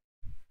before?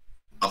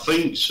 I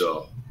think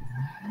so.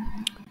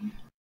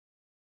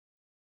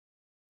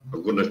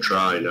 I'm gonna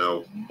try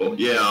now, but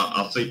yeah,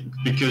 I think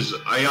because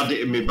I had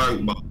it in my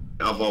bank, but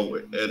I've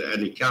always had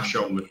any cash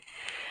on me.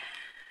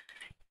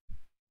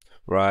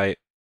 Right.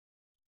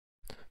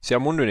 See,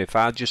 I'm wondering if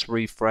I just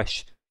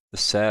refresh the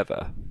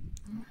server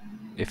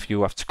if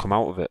you have to come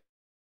out of it.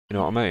 You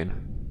know what I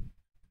mean?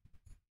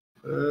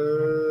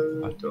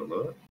 I don't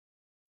know.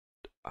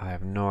 I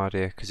have no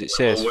idea because it I'll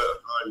says. wait to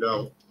find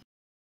out.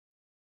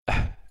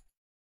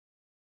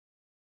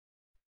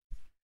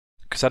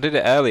 Because I did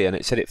it earlier and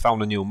it said it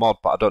found a new mod,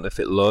 but I don't know if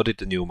it loaded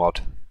the new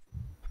mod.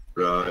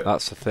 Right.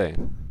 That's the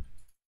thing.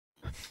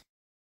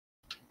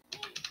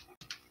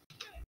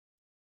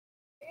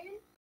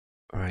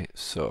 Right,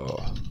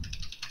 so.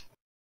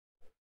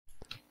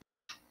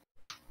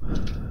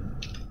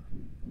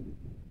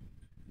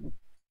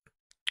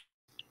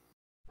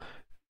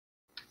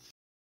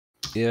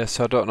 Yeah,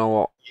 so I don't know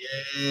what.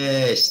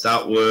 Yes,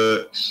 that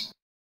works.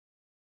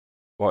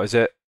 What is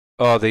it?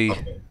 Oh, the.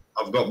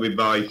 I've got my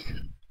bike.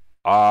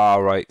 Ah,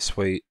 right,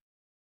 sweet.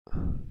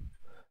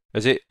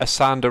 Has it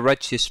assigned a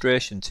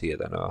registration to you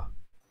then, or?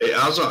 It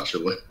has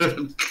actually.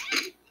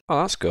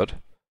 Oh, that's good.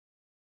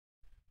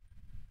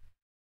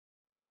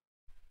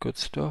 Good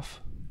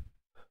stuff.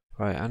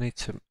 Right, I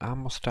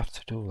must have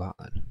to do that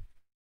then.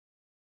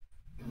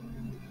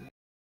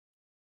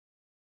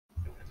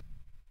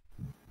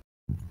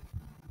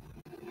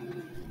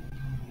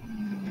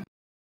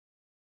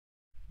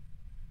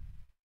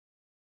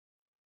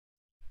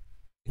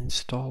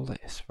 Install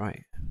this,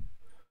 right.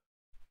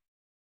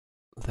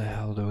 What the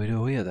hell do we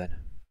do here then?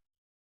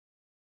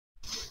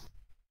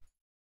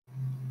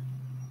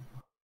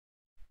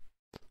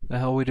 The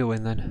hell are we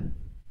doing then?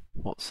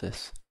 What's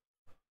this?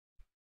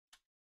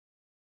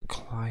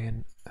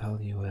 Client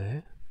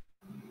LUA.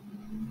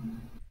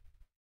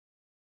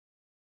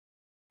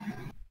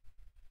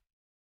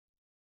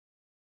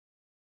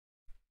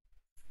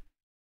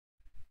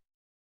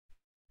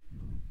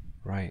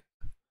 Right.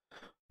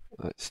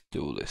 Let's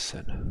do this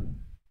then.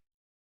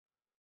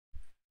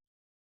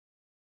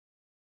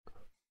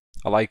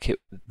 I like it,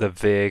 the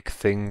vague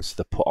things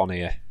they put on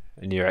here,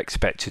 and you're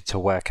expected to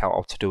work out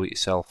how to do it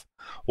yourself.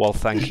 Well,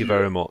 thank you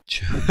very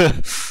much.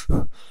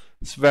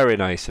 It's very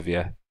nice of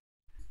you.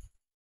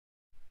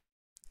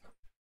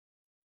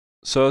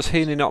 So has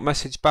Heaney not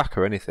messaged back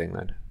or anything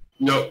then?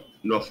 No,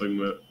 nothing,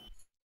 mate.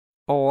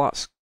 Oh,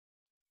 that's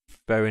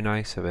very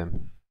nice of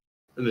him.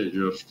 Isn't it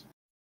just?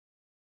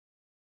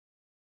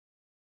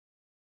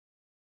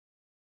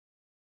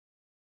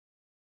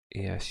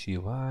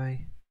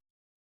 ESUI.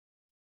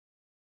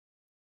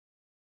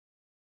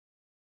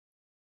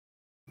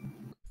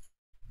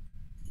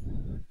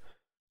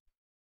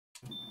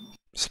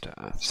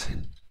 Start.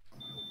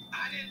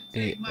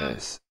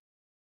 ESUI.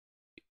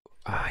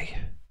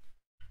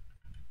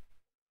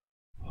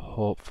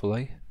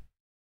 Hopefully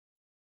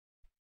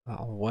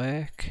that'll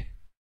work.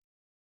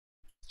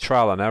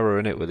 Trial and error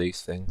in it with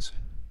these things.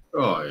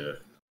 Oh yeah.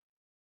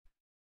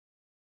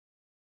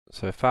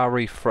 So if I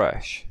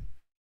refresh,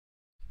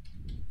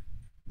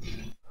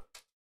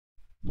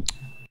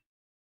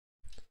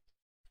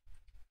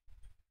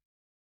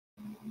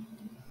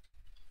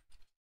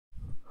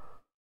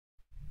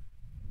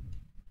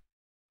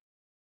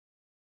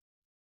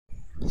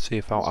 see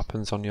if that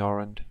happens on your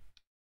end.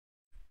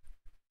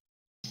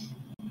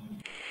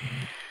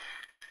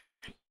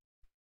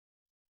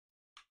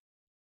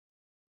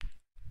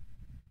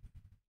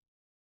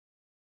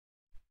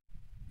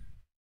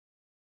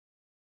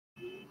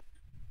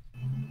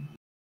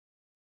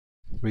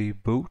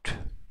 Reboot.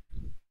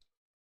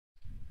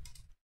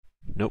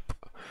 Nope.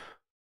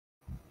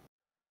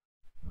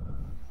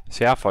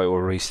 See, I thought it would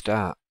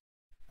restart.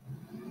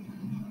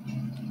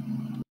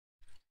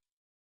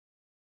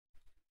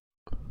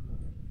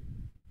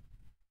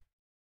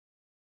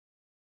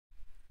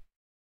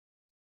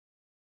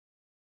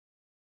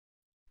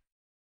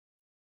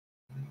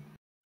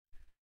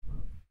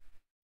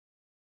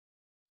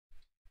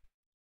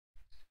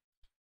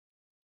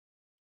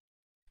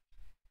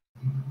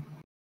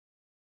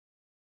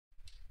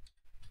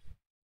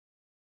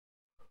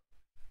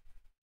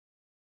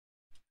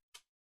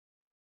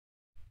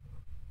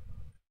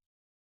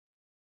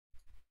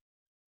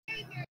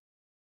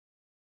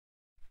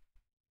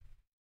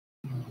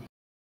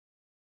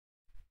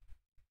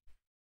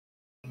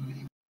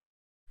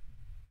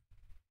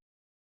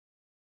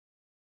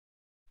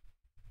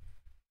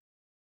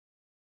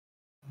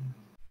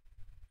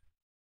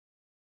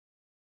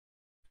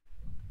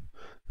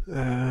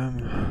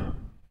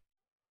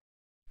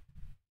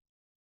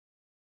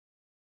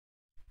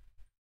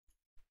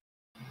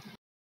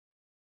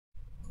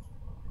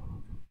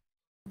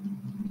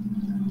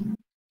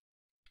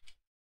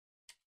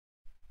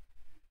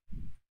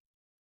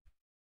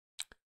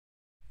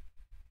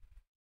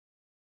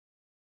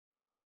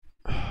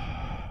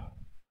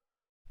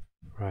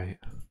 Right.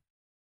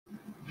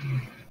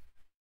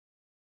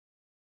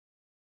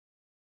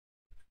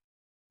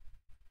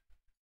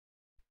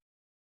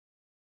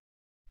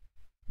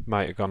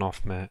 Might have gone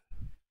off, mate.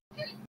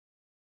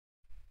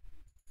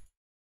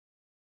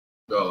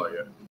 Oh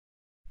yeah.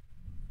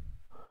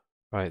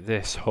 Right,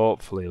 this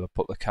hopefully will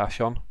put the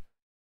cache on.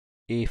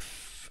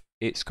 If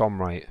it's gone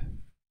right.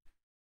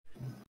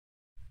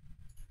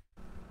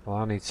 Well,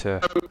 I need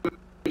to.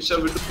 It's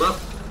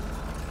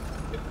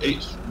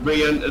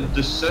re-entered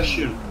the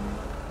session.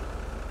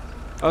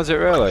 Oh, is it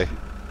really?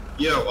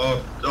 Yeah,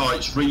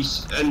 it's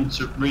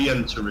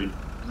re-entering,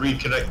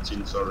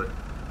 reconnecting, sorry.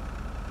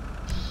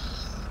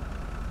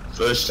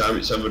 First time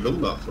it's ever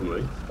done that for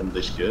me on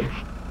this game.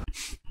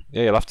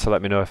 Yeah, you'll have to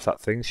let me know if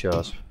that thing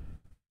shows.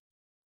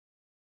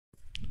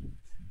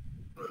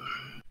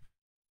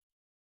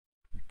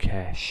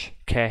 Cash.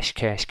 Cash,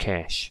 cash,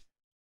 cash.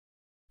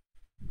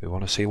 We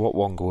want to see what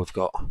Wongo we've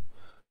got.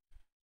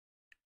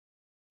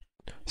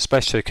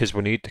 Especially because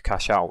we need to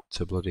cash out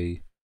to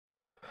bloody...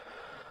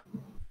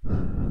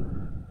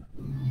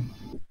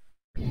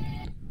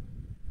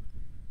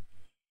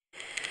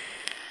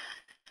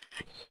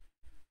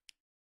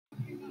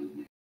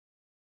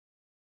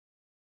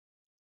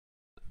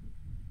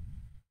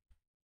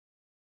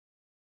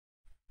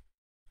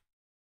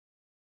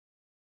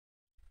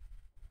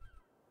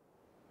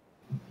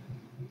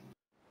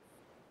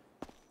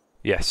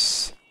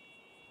 Yes.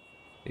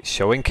 It's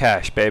showing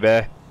cash,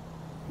 baby.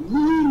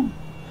 Woo!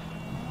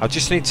 I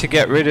just need to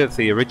get rid of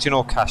the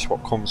original cache,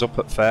 what comes up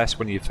at first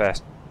when you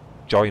first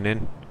join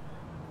in.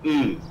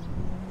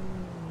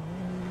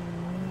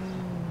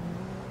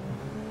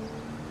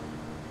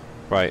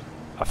 Right,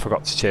 I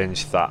forgot to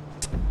change that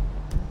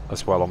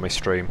as well on my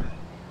stream.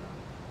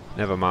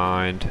 Never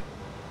mind.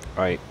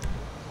 Right.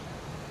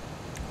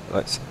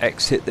 Let's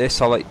exit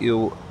this. I'll let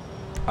you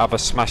have a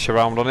smash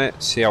around on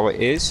it, see how it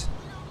is.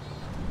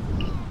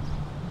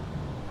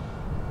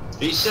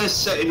 It says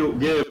setting up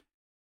game.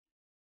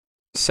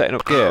 Setting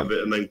up Out of game.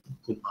 it and then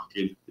come back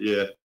in.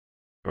 Yeah.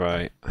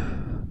 Right.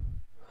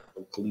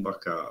 I'll come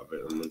back out of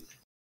it and then.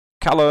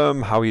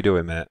 Callum, how are you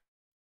doing, mate?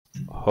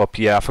 Hope,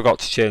 yeah, I forgot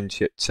to change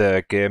it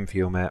to game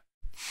view, mate.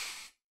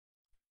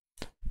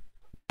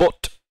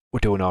 But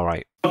we're doing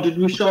alright. Did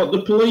we sort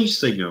the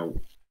police thing out?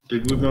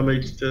 Did we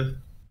manage to?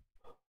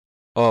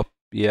 Oh,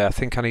 yeah, I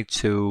think I need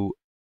to...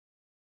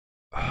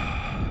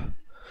 I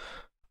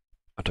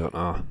don't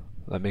know.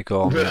 Let me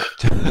go on it.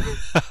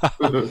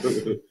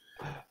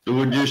 They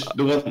want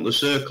the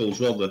circles,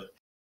 were they?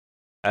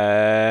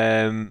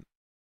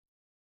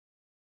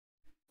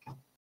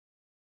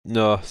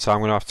 No, so I'm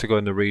going to have to go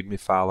in the readme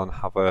file and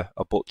have a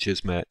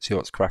butcher's, mate, see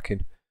what's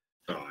cracking.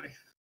 Aye.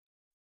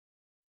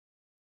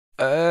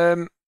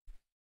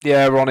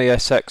 Yeah, we're on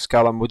ESX,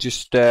 Callum. We're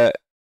just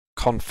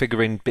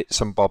configuring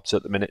bits and bobs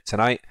at the minute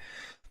tonight.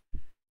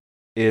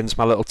 Ian's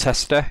my little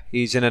tester.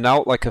 He's in and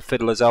out like a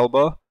fiddler's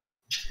elbow.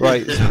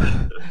 Right.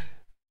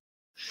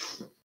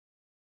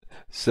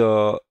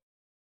 So,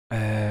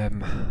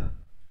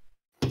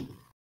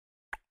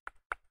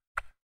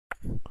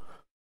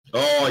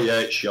 Oh yeah,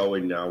 it's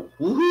showing now.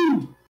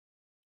 Woohoo!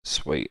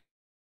 sweet.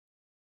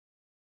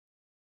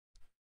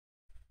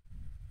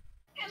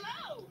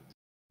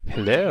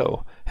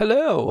 Hello.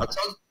 Hello.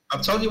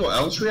 I'll tell you what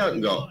else we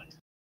haven't got.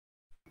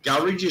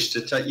 Garages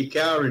to take your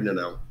car in and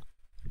out.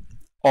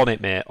 On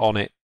it, mate. On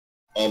it.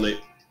 On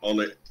it.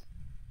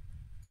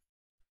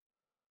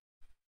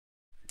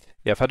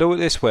 Yeah, if I do it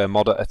this way,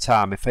 mod at a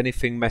time, if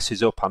anything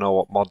messes up, I know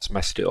what mod's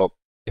messed it up.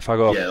 If I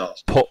go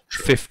put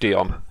 50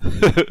 on.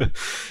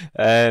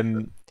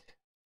 There's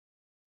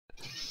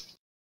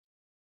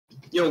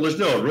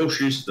no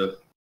rush, is there?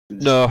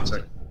 No.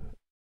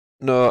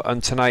 No,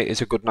 and tonight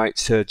is a good night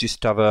to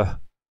just have a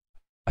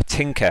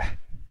tinker,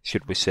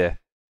 should we say.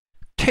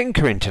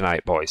 Tinkering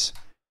tonight, boys.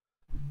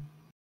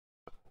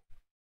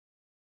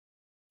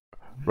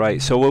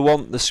 Right, so we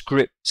want the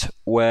script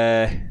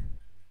where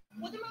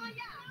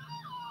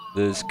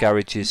there's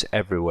garages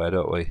everywhere,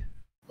 don't we?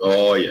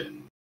 Oh yeah.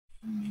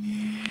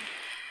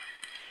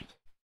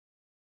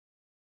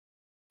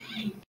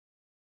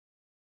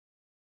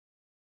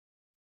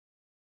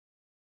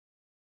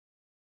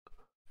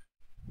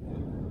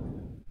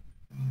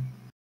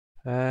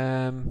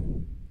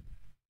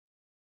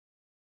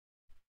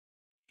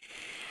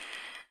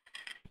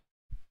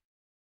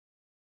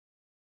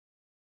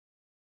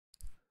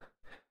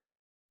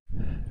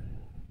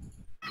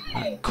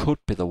 That could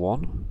be the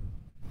one.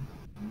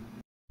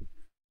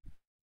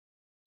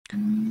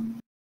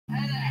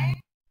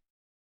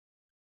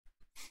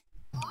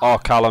 Oh,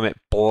 Callum, it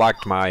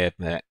blagged my head,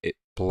 mate. It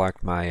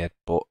blagged my head,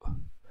 but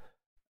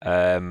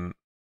we're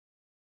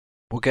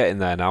getting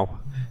there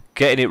now.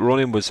 Getting it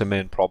running was the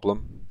main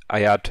problem.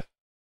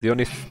 The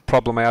only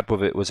problem I had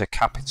with it was a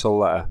capital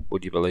letter,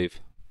 would you believe?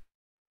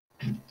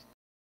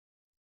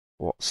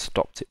 What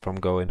stopped it from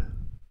going?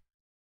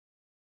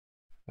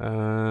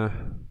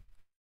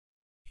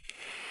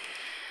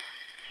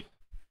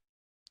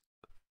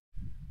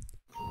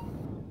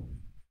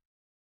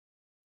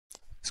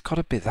 It's got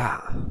to be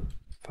that.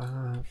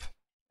 FiveM.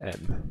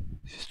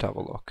 Just have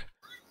a look.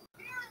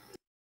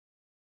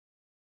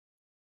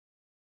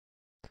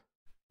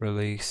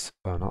 Release.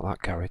 Oh, not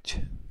that garage.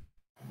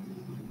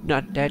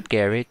 Not that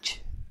garage.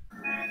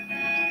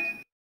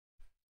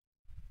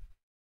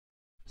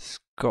 It's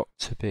got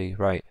to be.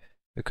 Right.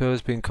 The code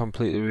has been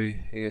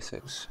completely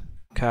ESX.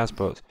 Cars,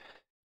 boats.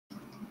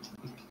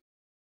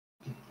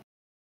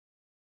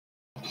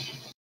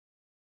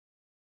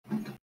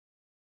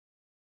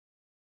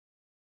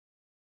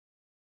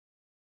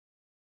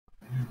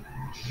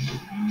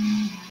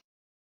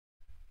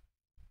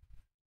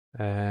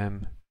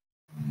 Um,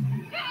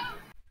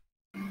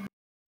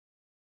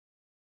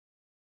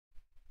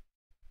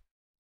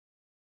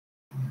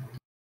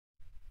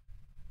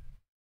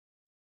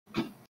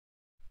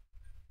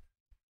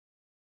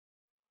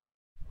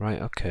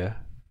 right, okay.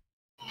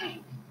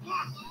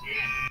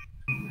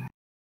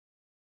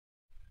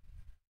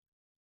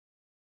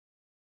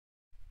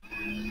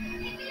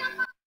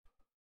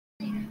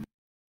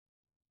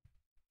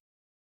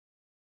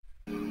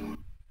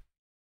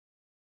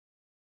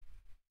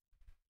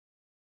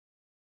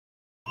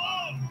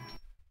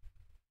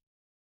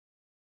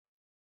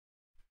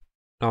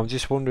 No, I'm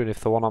just wondering if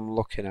the one I'm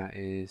looking at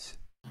is...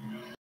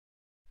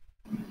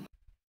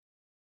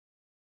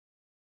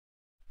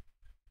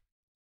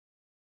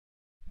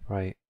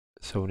 Right,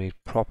 so we need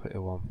property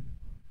one.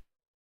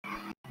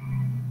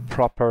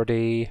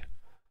 Property.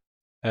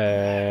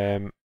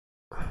 Download.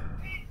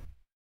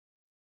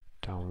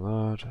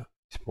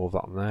 Just move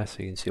that on there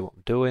so you can see what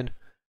I'm doing.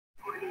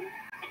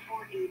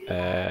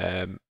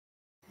 I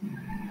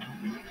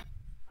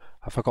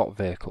forgot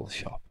vehicle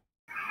shop.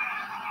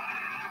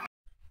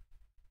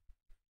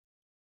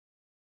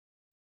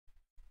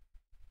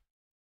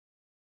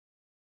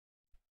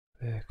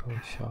 Vehicle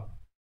shop.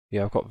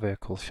 Yeah, I've got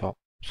vehicle shop,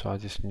 so I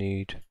just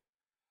need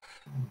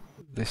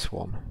this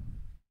one,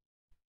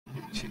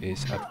 which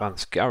is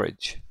advanced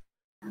garage.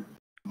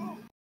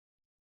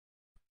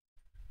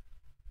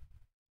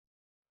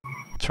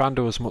 Try and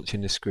do as much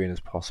in the screen as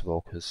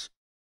possible, because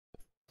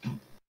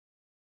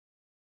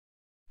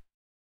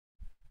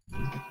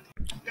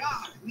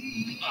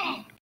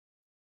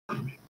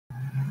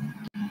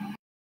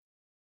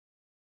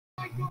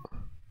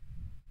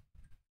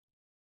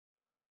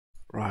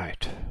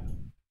right.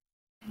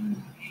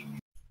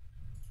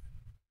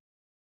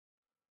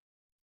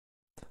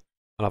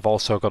 And I've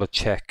also got to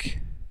check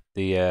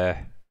the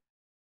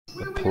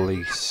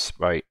police.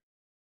 Right.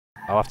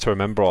 I'll have to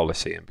remember all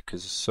this, Ian,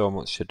 because there's so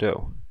much to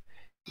do.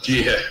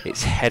 Yeah.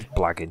 It's head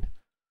blagging.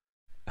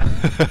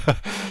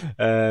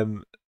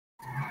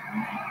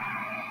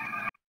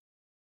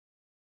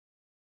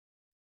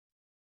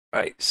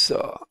 Right,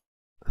 so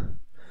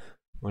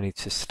we need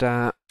to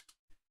start.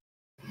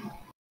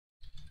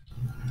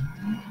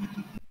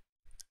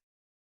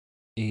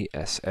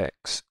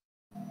 ESX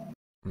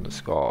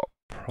underscore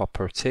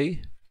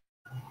property.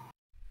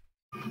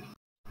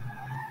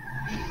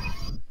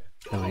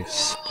 Then we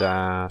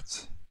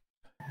start.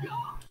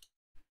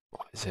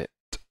 What is it?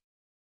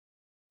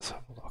 Let's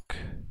have a look.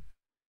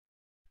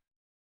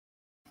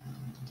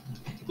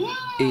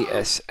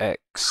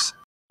 ESX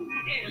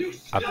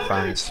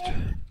advanced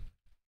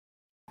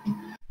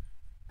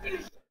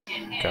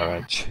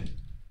garage.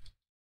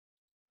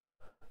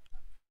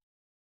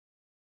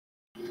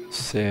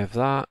 Save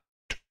that.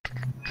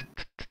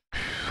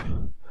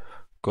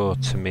 Go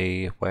to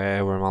me.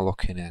 Where am I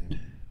looking in?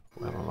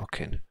 Where am I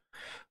looking?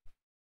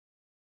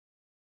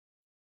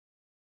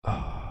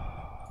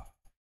 Oh.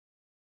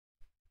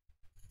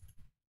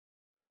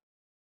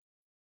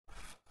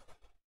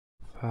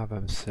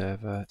 FiveM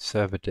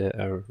server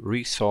data,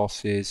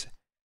 resources,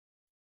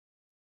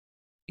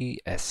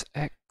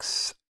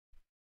 ESX,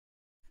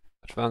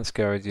 advanced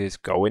garages,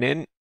 going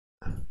in,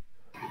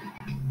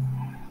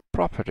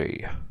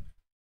 property,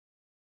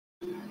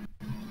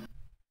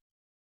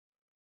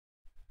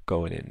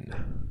 going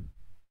in,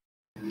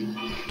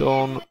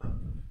 done,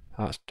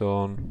 that's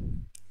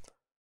done,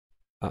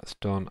 that's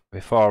done.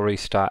 Before I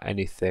restart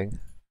anything,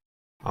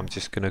 I'm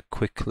just going to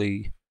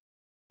quickly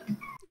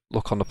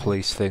look on the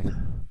police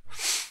thing.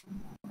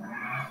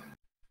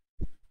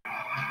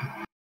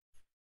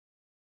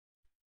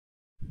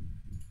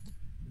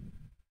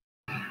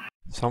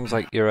 Sounds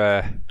like you're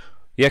yeah,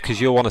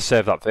 because you'll want to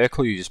save that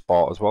vehicle you just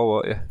bought as well,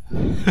 won't you?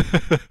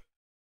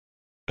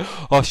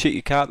 Oh shit,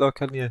 you can't though,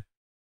 can you?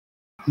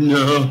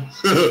 No.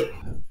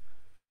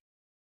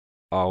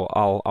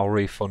 I'll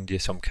refund you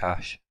some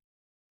cash.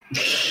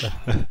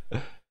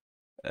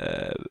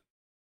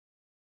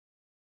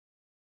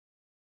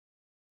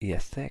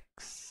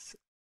 ESX.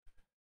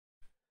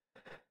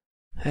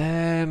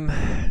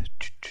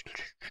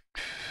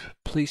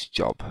 Police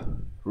job.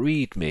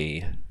 Read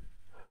me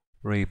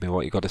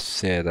what you got to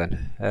say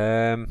then.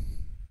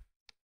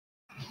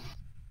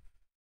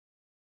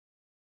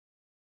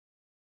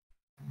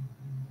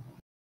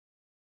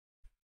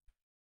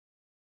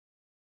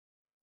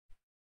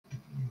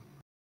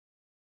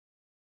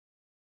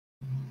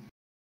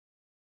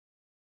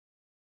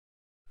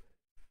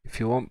 If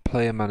you want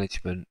player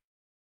management,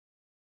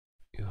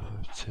 you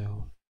have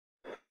to.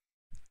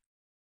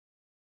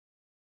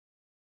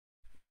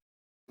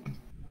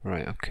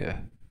 Right, okay.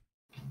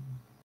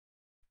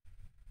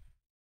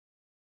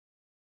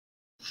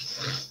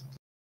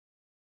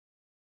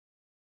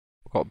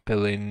 We've got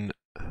billing.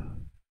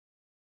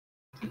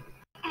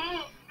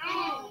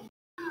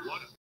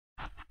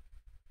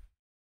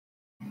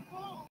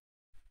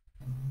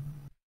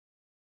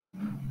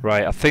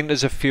 Right, I think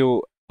there's a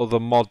few other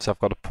mods I've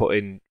got to put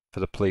in for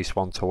the police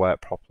one to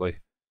work properly.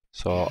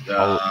 So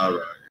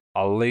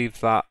I'll leave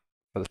that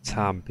for the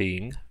time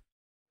being.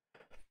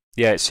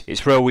 Yeah,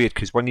 it's real weird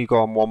because when you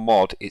go on one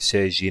mod, it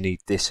says you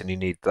need this and you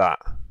need that.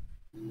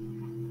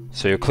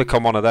 So you click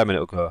on one of them and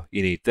it'll go,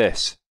 you need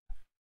this.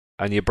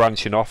 And you're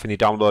branching off and you're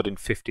downloading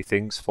 50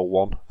 things for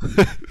one.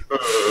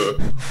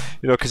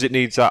 You know, because it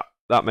needs that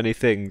many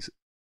things.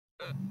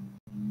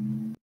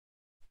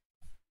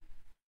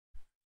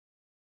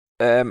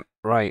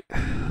 Right.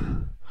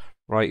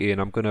 Right, Ian,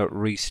 I'm going to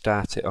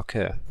restart it,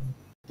 okay?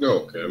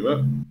 Okay,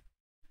 mate.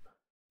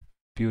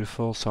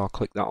 Beautiful, so I'll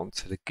click that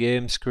onto the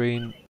game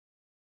screen.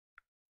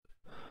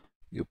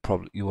 You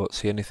won't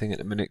see anything at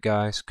the minute,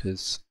 guys,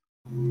 because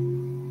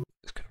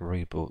it's going to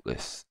reboot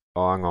this.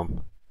 Oh, hang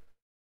on.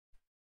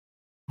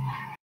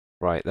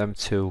 Right, them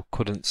two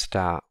couldn't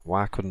start.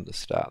 Why couldn't they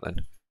start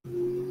then?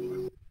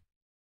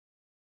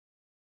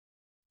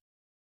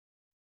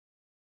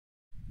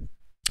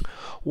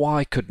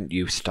 Why couldn't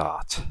you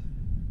start?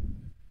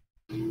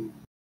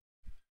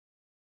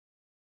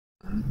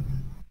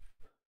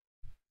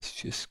 Let's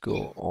just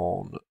go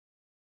on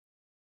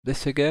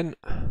this again.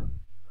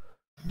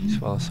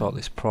 Just while I sort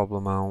this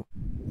problem out.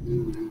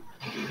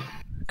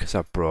 Because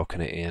I've broken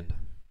it in.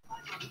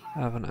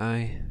 Haven't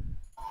I?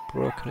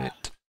 Broken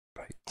it.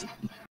 Right.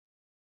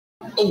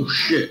 Oh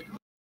shit!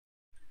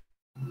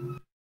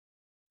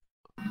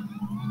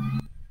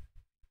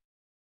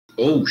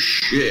 Oh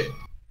shit!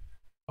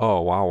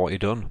 Oh wow, what you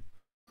done?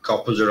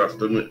 Coppers are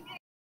after me.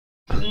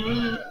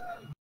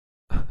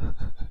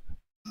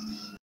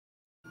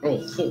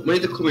 Oh fuck me,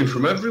 they're coming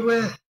from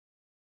everywhere.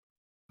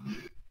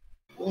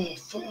 Oh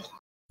fuck.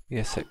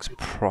 ESX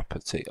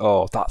property.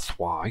 Oh, that's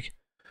why.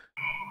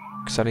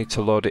 Because I need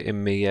to load it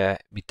in my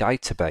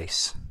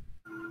database.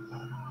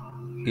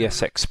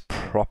 ESX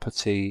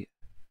property.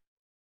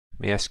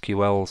 My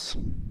SQLs.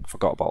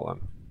 Forgot about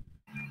them.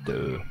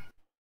 Duh.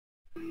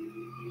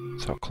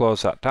 So I'll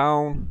close that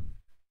down.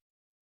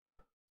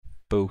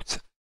 Boot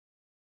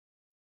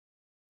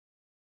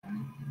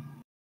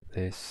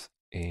this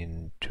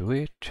into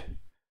it.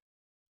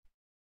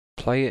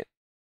 Play it.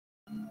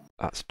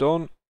 That's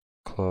done.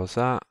 Close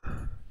that.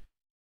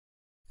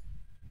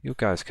 You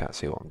guys can't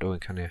see what I'm doing,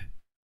 can you?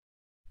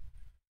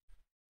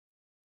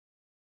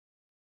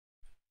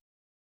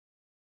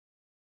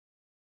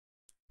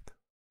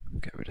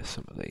 Get rid of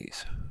some of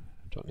these.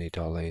 Don't need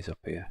all these up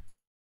here.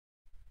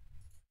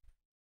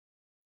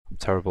 I'm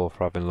terrible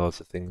for having loads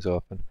of things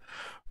open.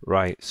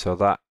 Right, so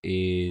that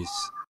is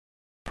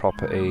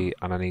property,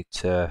 and I need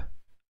to...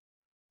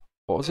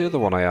 What was the other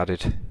one I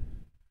added?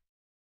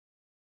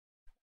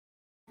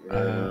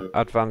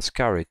 Advanced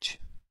garage.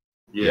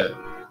 Yeah.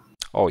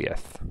 Oh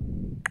yes.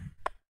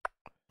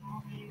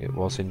 It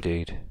was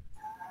indeed.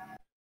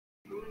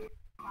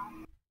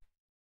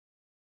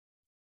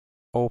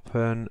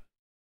 Open.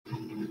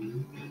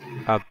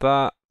 Add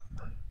that.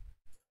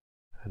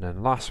 And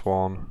then last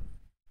one.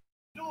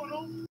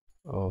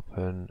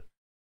 Open.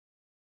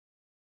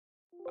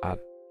 Add.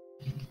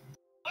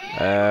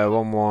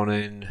 One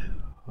warning.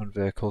 On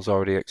vehicles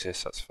already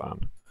exists, that's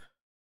fine.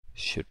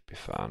 Should be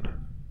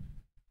fine.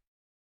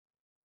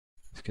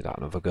 Let's give that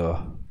another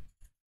go.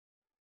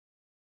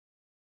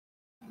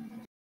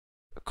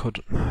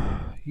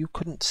 You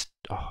couldn't.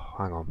 Oh,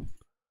 hang on.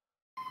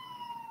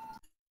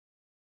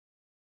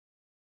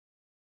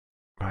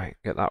 Right,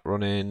 get that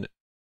running.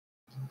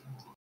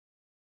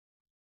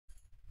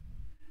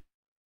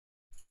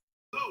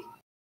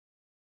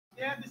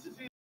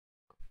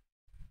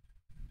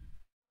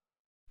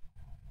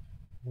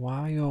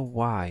 Why oh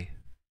why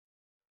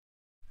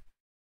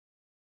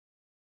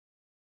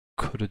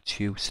couldn't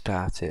you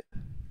start it?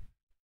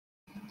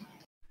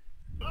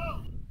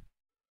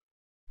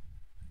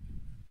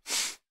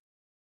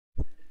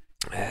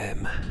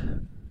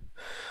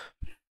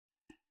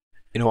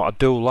 You know what I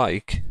do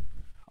like?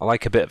 I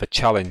like a bit of a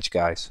challenge,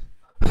 guys.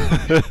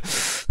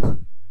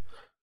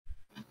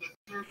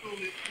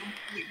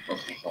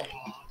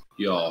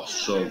 You're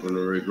so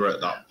gonna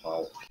regret that,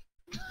 pal.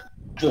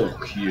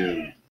 Fuck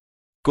you.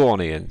 Go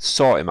on, Ian,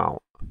 sort him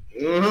out.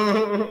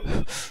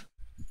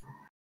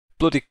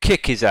 Bloody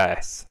kick his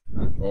ass.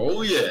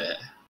 Oh yeah.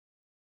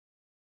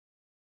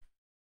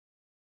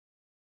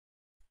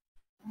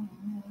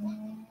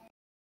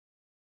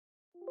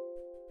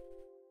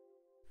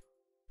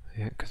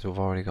 Yeah, because we've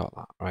already got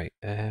that. Right,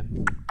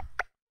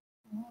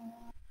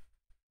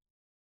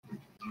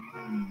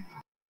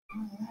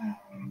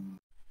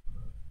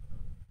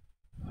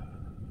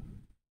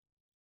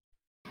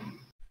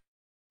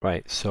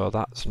 Right, so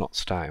that's not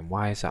starting.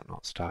 Why is that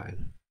not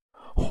starting?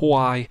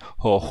 Why?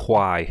 Oh,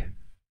 why?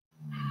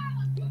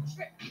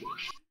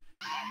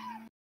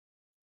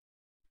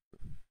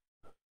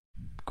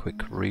 Quick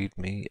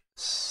readme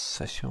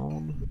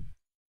session.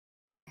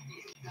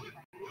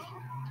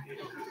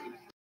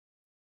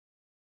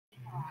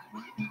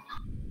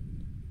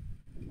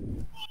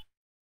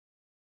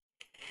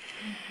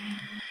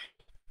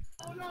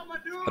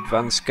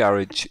 Advanced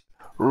garage.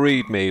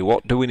 Readme.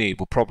 What do we need?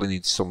 We'll probably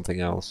need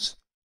something else.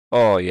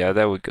 Oh yeah,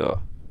 there we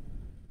go.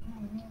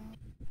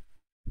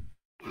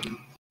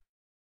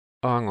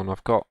 Oh, hang on,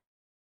 I've got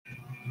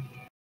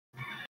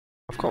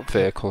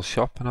vehicle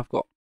shop and I've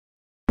got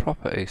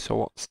property. So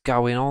what's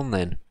going on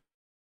then?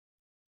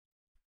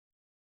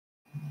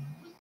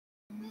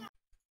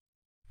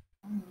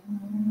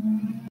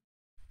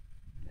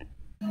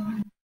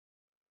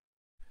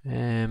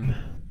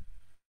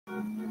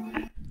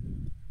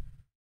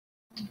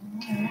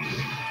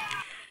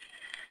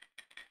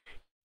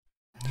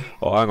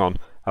 Oh, hang on.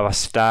 Have I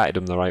started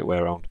them the right way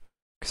around?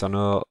 Because I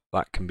know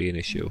that can be an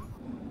issue.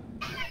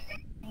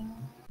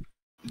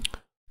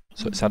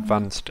 So it's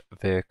advanced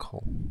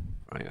vehicle.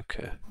 Right,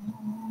 okay.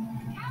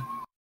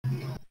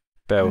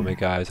 Bear with me,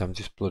 guys. I'm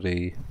just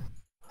bloody...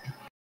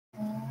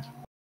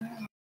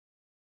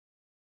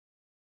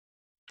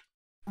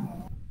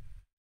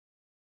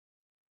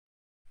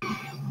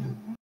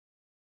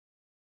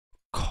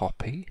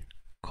 Copy.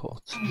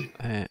 Cut.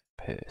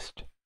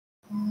 Paste.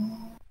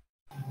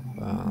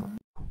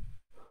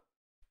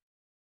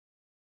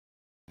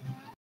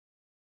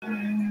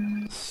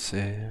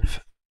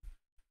 Save.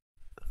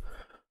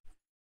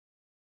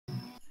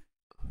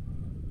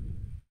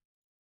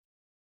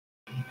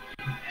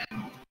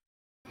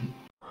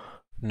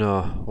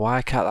 No,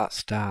 why can't that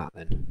start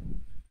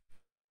then?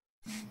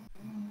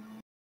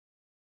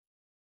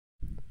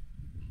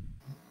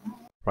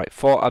 Right,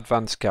 for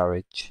advanced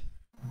garage,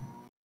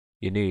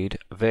 you need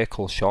a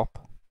vehicle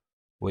shop,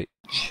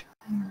 which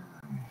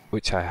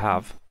I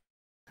have,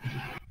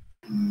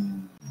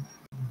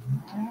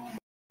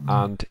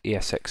 and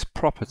ESX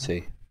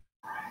property,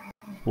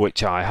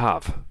 which I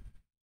have.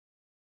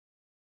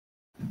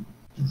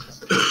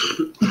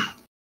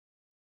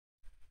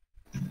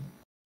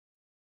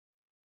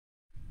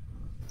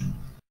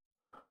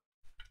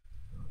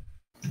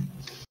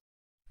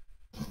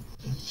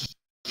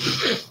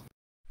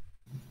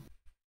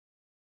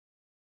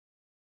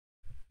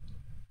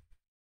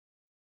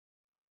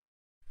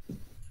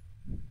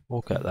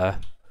 We'll get there.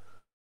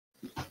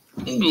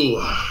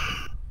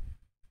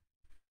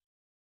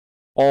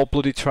 All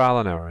bloody trial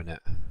and error in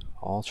it.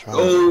 All trial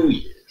and error. Oh,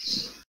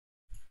 yes.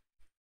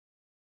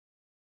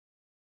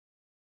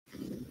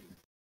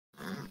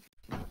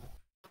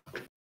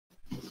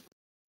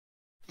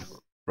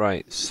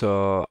 Right,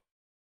 so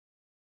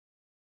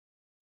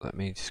let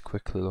me just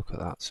quickly look at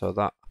that. So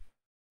that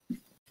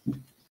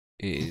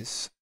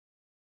is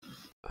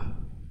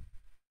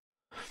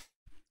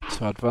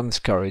so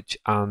advanced garage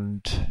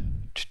and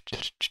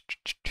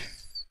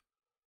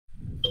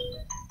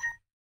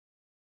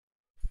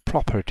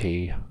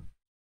property.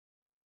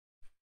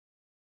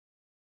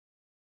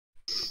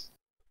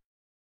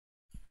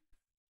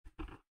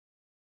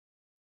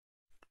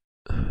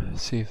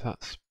 See if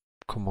that's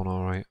come on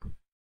all right.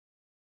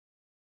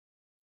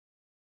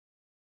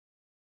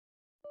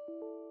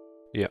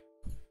 Yep,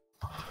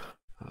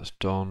 that's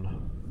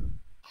done.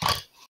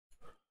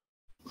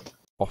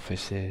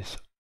 Offices.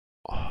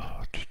 Oh.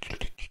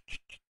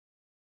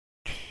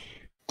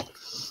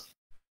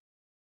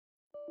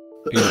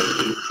 Yeah,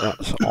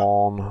 that's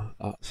on.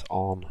 That's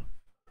on.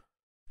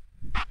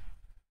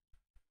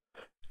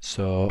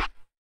 So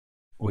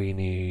we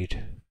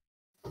need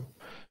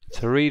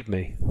to read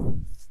me.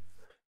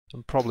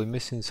 I'm probably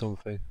missing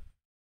something.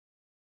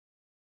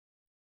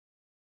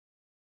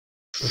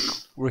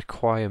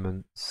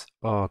 Requirements.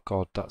 Oh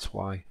god, that's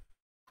why.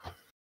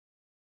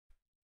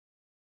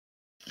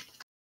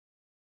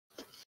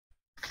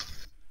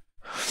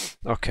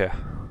 Okay,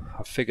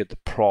 I figured the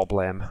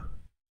problem.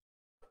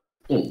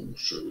 Oh,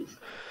 sure.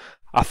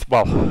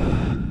 Well,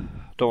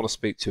 don't want to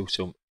speak too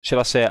soon. Should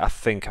I say I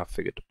think I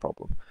figured the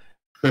problem?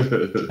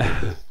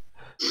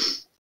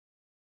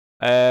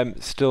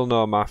 Still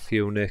no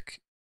Matthew, Nick.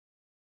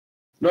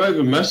 Not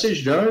even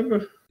messaged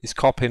either. He's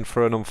copying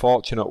for an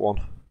unfortunate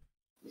one.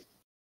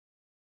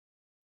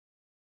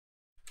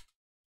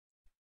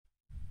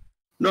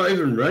 Not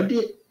even read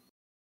it.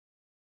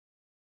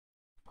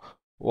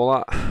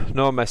 Well,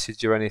 no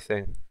message or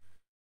anything.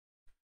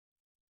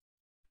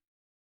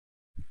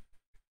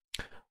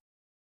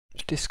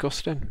 It's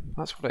disgusting.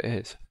 That's what it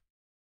is.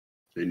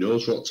 He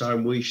knows what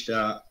time we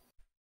start.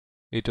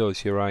 He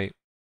does, you're right.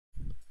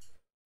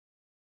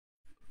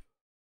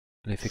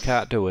 And if he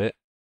can't do it,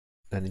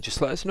 then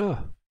just let us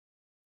know.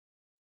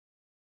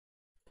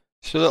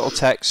 Just a little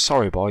text,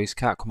 sorry boys,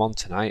 can't come on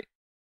tonight.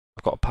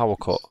 I've got a power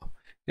cut.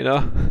 You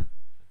know?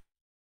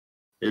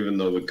 Even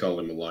though we call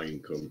him a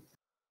lying cunt.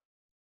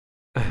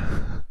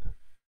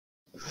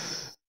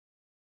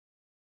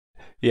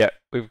 Yeah,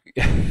 we've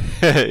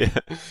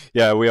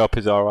yeah, we hope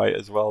he's alright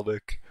as well,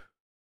 Nick.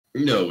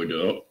 No, we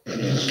don't.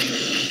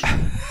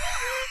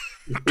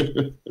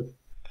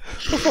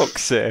 For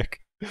fuck's sake.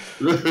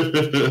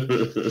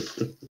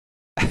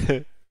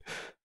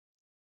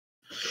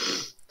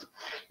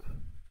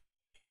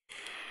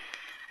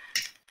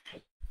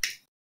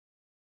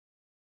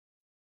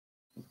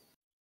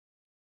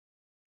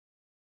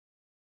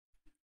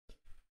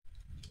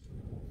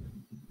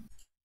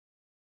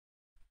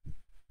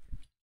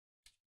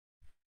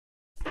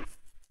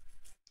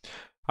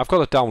 I've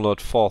got to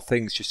download 4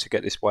 things just to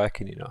get this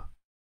working, you know.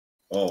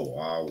 Oh,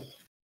 wow.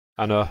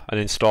 I know, and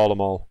install them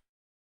all.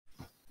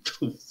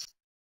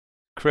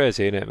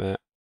 Crazy, innit, mate?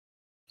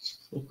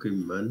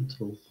 Fucking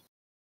mental.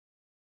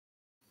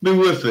 Be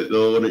worth it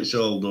though when it's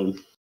all done.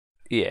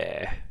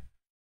 Yeah.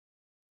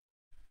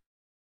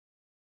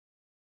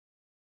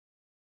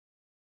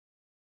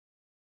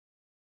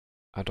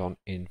 Add on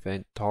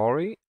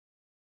inventory.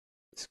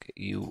 Let's get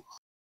you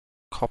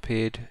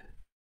copied.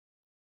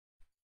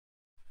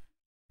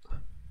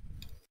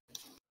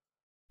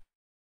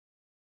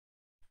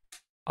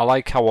 I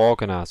like how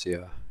organised you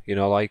are. You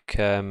know, like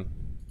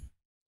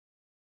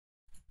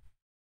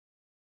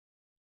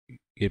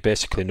you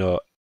basically know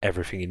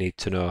everything you need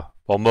to know.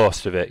 Well,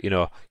 most of it, you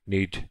know,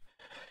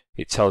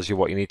 it tells you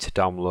what you need to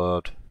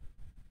download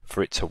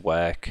for it to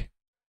work.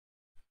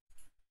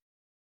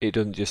 It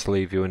doesn't just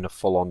leave you in the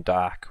full-on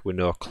dark with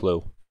no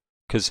clue.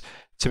 Because,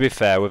 to be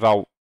fair,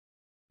 without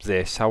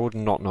this, I would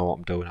not know what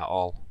I'm doing at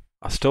all.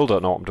 I still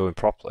don't know what I'm doing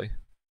properly.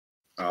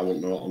 I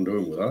wouldn't know what I'm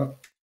doing with that.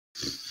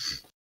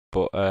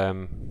 But,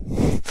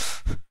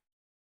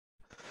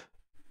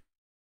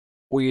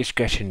 we're just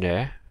getting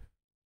there.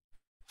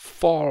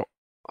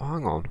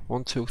 Hang on,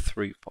 1, 2,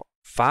 3, 4,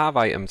 5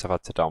 items I've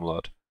had to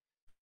download.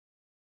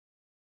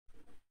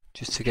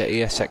 Just to get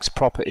ESX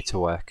property to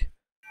work.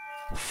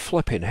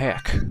 Flipping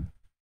heck.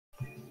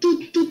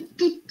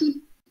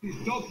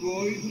 Dog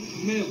boy,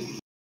 milk.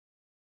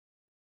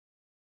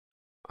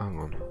 Hang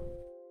on.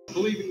 I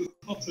believe it was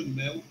cotton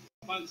milk.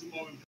 Find some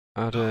more.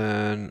 Add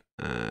in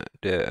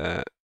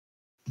data.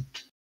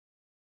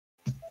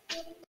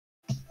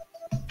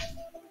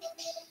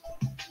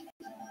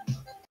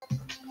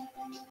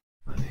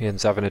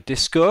 Ian's having a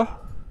disco.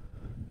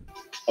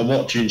 I'm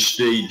watching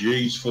Steve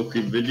G's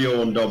fucking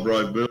video on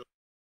Dobroy Bill.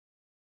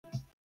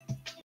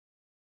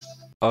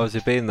 Oh, has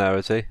he been there,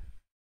 has he?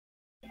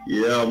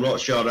 Yeah, I'm not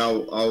sure how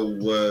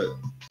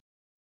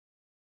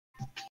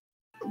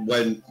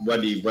when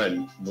he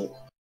went, but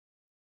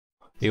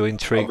Are you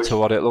intrigued to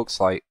what it looks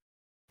like?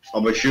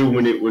 I'm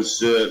assuming it was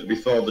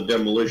before the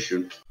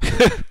demolition.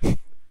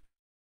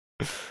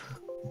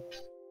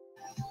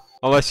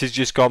 Unless he's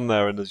just gone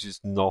there and there's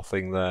just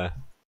nothing there.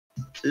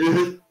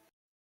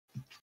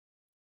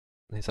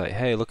 He's like,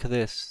 hey, look at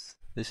this.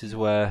 This is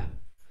where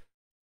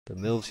the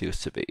mills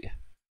used to be.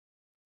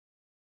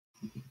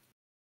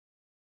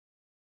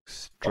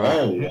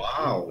 Oh,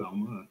 wow.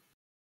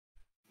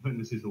 I think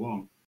this is the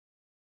one.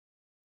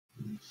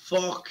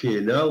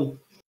 Fucking hell.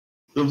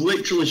 They've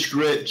literally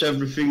scraped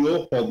everything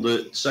up on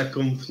the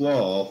second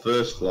floor, or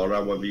first floor,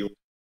 however you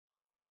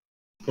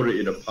put it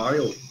in a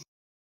pile.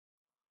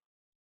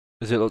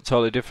 Does it look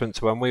totally different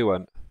to when we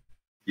went?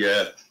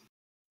 Yeah.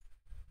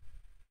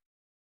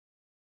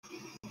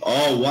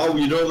 Oh, wow,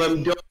 you know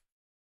them doors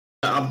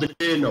that have the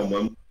chain on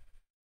them?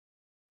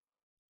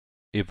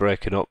 You're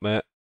breaking up,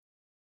 mate.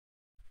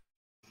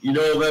 You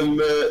know them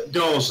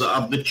doors that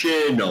have the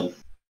chain on?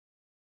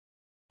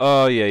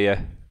 Oh, yeah,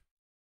 yeah.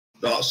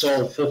 That's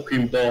all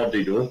fucking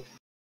boarded up.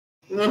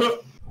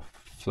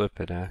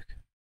 Flipping heck.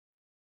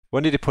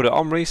 When did he put it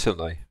on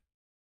recently?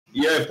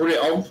 Yeah, put it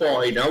on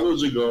 14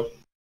 hours ago.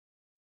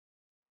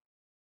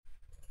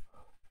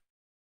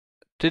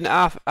 Didn't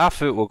half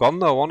of it were gone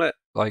though, wasn't it?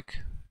 Like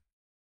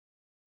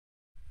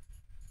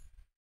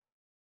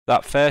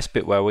that first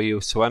bit where we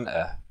used to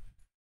enter,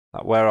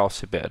 that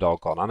warehouse bit had all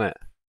gone, hadn't it?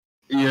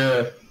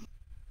 Yeah.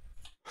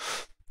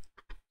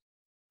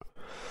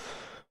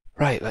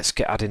 Right, let's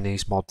get adding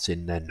these mods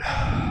in then.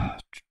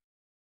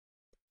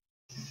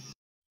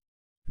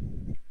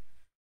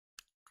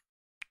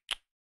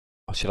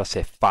 Or should I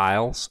say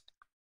files?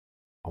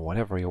 Or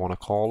whatever you want to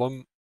call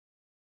them.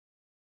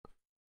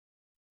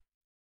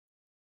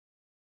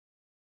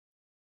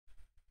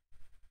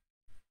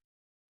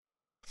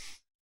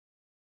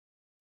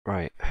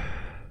 Right.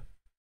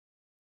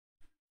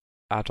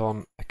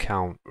 Add-on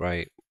account,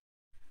 right.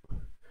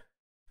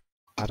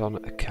 Add-on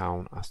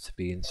account has to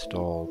be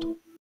installed.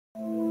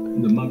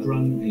 The mud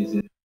run is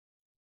in.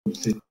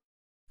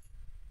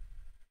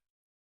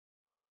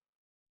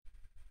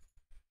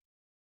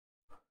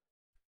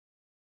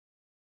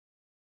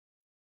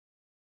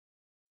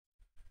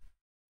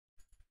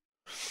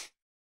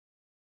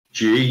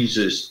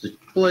 Jesus, the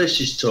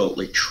place is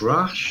totally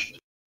trashed.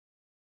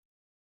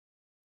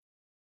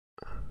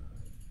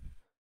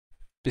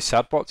 Be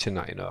sad watching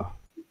that, you know.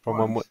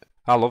 From when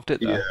I loved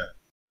it though. Yeah.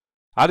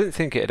 I didn't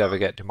think it'd ever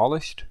get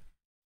demolished.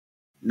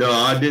 No,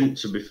 I didn't,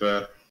 to be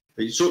fair.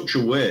 It's such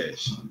a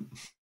waste.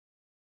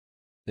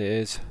 It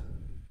is.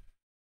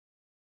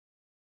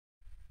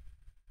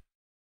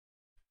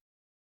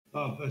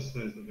 Oh, this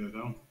stairs that go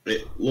down.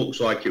 It looks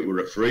like it were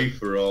a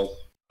free-for-all.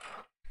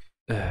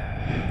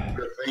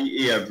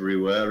 Graffiti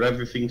everywhere,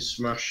 everything's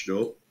smashed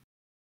up.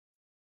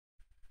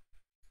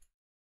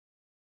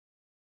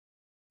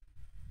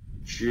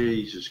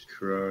 Jesus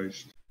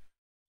Christ.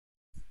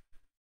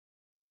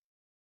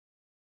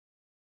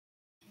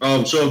 Oh,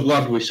 I'm so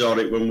glad we saw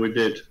it when we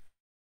did.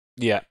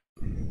 Yeah.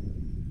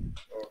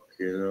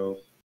 Fucking hell.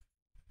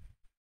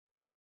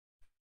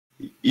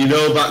 You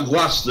know that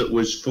glass that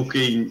was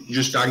fucking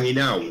just hanging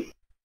out?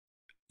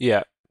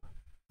 Yeah.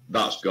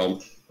 That's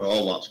gone.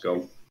 All that's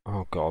gone.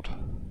 Oh god.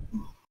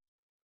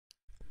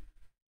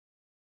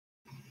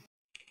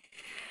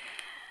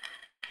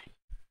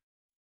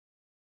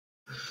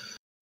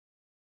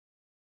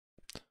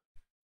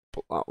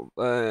 Put that one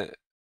there.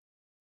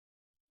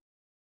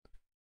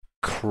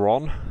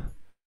 Cron.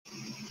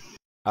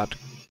 Add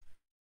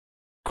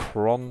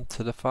cron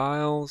to the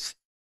files.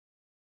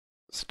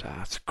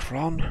 Start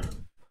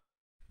cron.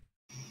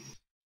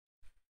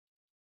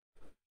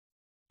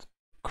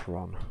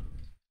 Cron.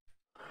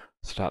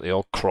 Start the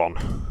old cron.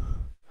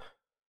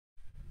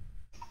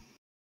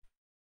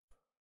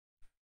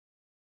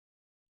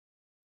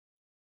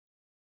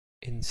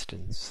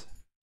 Instance.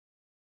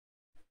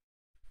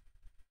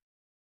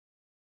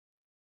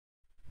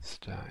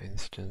 Start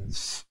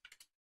instance.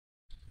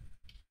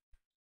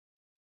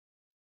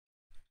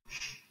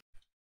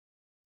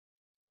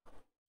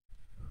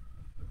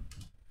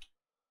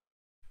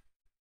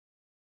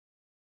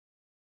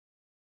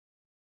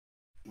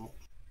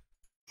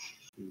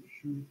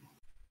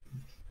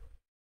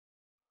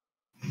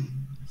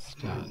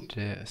 Start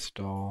data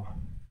store.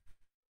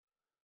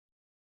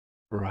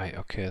 Right,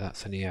 okay,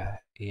 that's an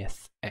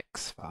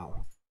ESX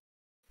file.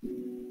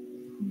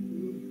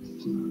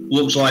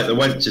 Looks like they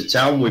went to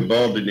town with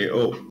boarding it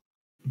up.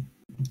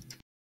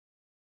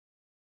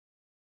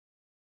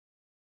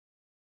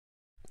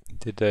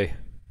 Did they?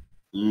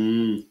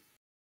 The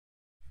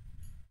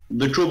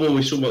trouble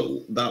with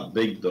something that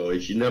big though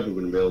is you're never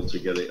going to be able to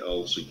get it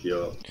all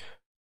secure.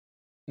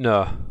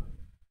 No.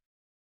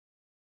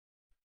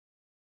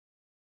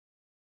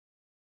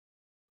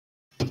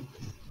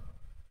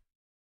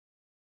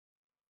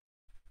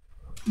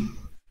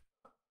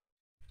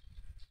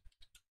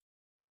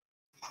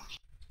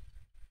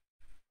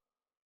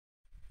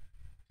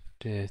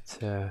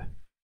 Data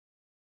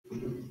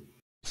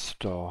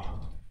store.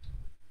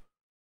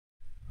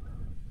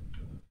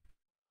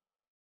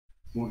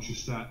 What's your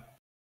stat?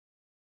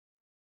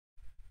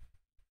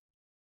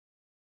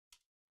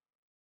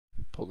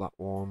 Put that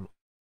one.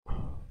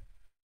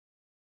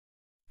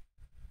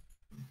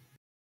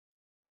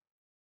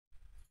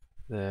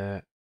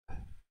 There.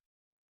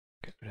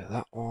 Get rid of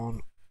that one.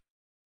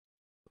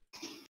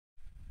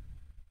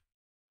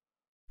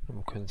 And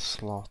we can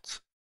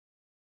slot.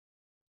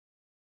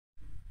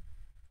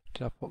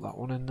 Did I put that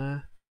one in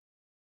there?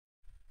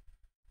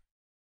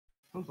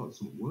 Sounds like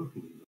something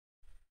working in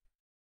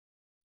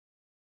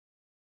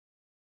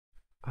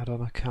there. Add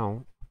on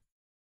account.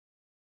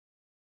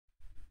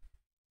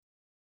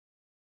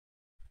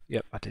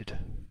 Yep, I did.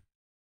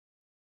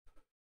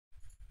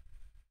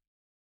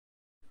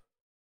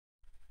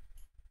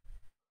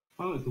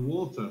 Oh, it's the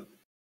water.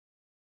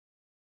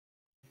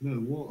 No,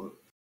 the water.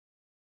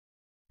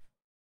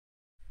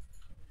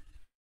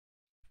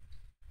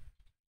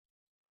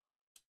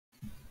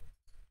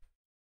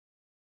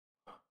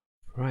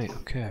 Right,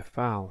 okay,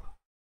 file.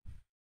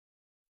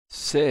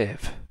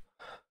 Save.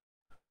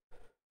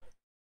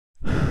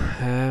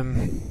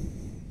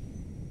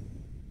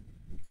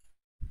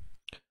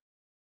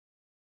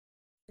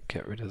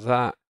 Get rid of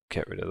that,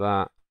 get rid of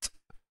that.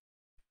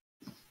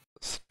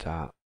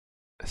 Start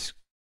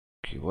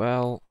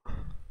SQL.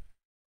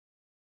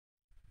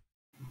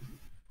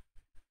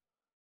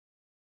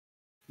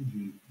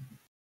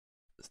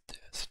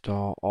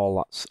 Store, all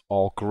that's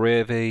all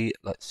gravy.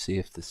 Let's see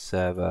if the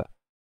server.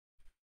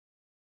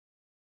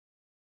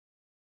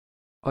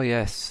 Oh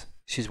yes,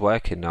 she's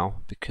working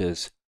now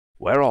because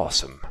we're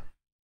awesome.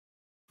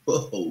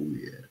 Oh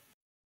yeah.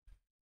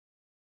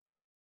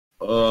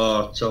 Oh,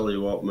 I'll tell you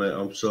what, mate,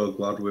 I'm so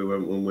glad we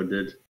went when we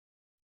did.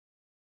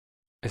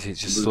 Is it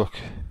just look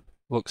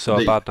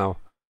so bad now?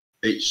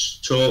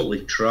 It's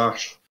totally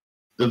trash.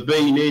 They've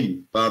been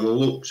in by the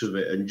looks of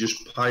it and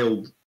just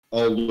piled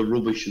all the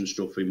rubbish and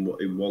stuff in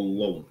one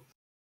lump.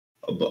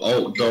 But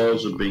all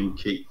doors have been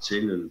kicked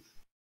in and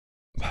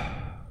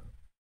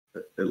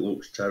it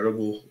looks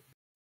terrible.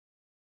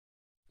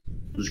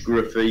 There's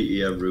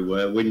graffiti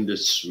everywhere,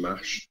 windows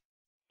smashed.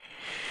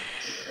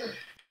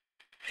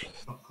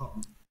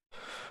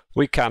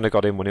 We kind of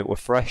got in when it were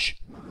fresh.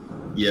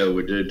 Yeah,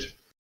 we did.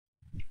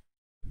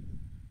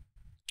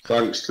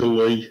 Thanks to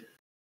Lee.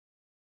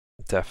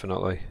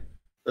 Definitely.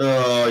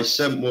 Oh, I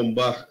sent one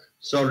back.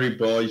 Sorry,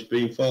 boys,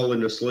 been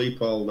falling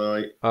asleep all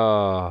night.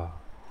 Oh.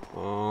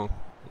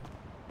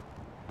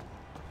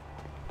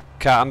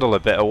 Can't handle a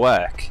bit of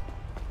work.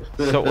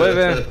 So with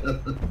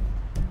him.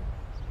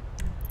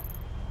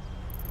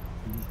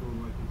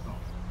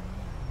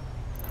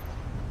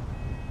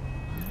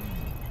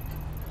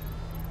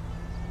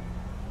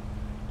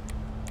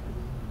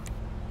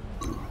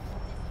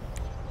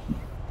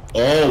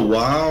 Oh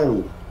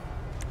wow!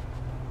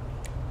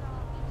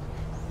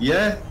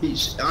 Yeah,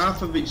 it's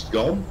half of it's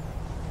gone.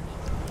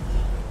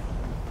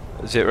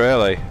 Is it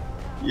really?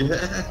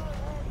 Yeah.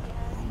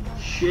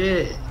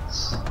 Shit.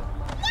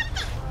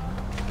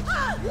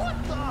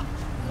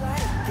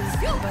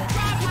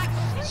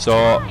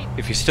 So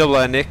if you're still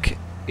there, Nick,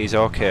 he's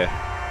okay.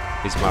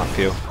 He's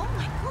Matthew.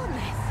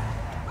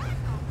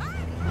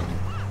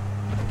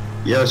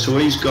 Yeah, so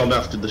he's gone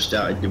after they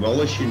started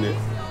demolishing it.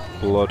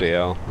 Bloody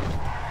hell.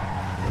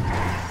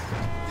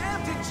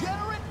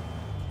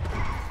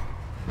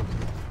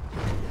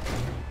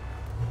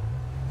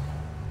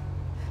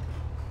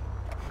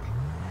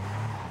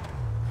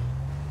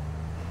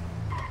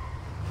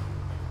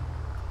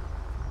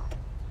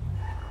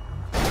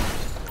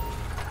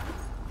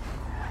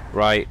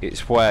 Right,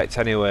 it's worked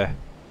anyway.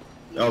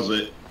 Has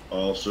it?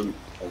 Awesome.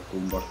 I'll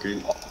come back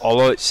in.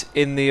 Although it's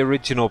in the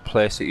original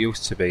place it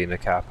used to be in the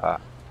car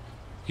park.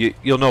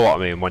 You'll know what I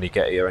mean when you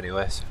get here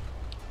anyways.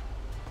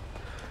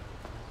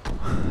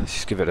 Let's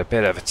just give it a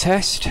bit of a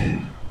test.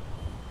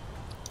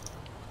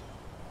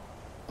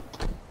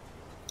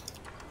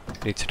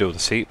 Need to do the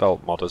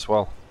seatbelt mod as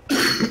well.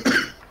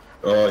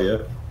 Oh yeah.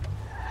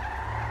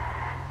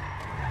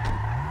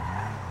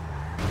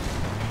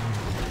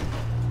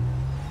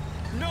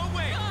 No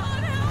way!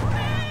 God, help me!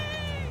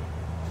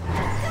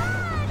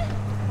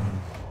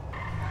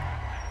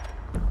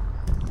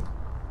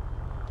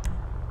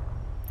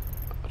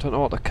 I don't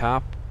know what the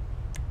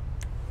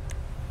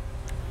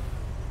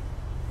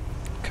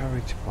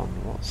carriage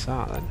bond, what's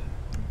that then?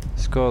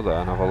 Let's go there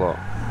and have a look.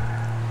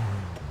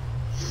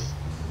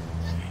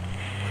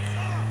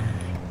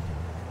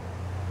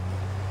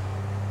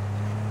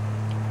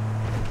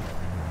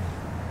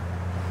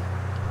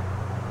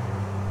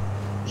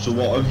 So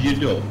what have you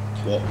done?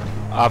 What?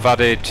 I've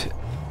added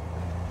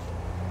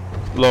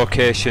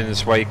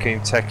locations where you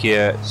can take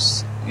your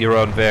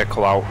own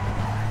vehicle out.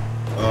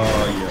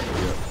 Oh yeah,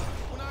 yeah.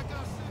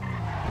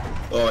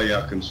 Oh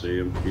yeah, I can see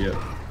him. Yeah.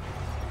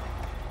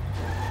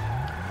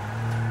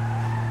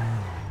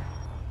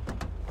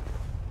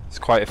 There's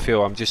quite a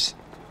few. I'm just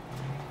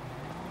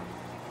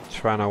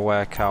trying to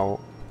work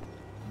out.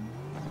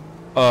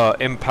 Oh,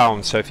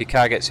 impound. So if your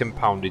car gets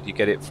impounded, you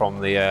get it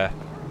from the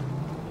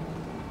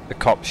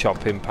cop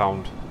shop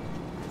impound.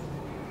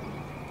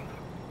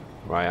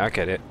 Right, I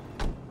get it.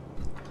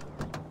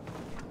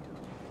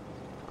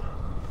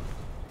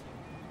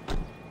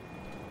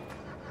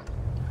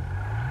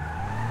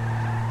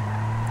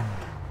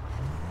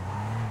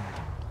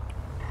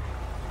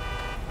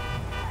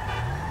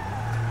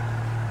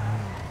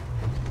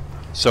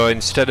 So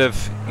instead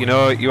of, you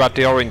know, you had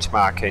the orange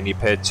marker and you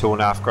paid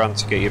 £2.5 grand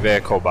to get your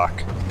vehicle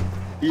back.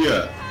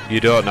 Yeah. You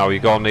don't now. You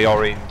go on the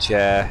orange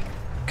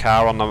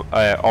car on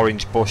the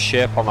orange bus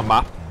shape on the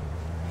map,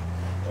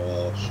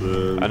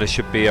 Awesome. and there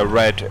should be a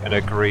red and a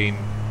green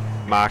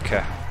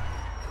marker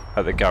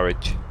at the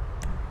garage.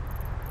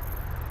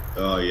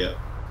 Oh yeah,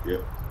 yeah.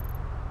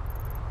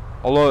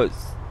 Although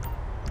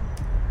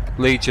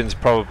Legion's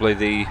probably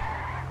the.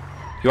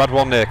 You had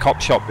one near Cop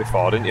Shop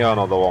before, didn't you?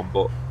 Another one,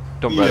 but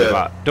don't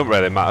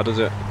really matter, does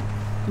it?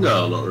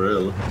 No, not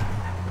really.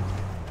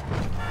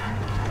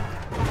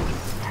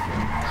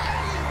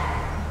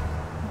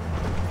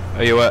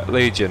 Are you at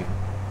Legion?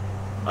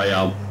 I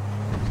am.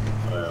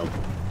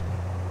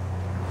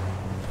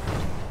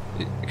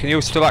 Can you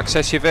still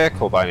access your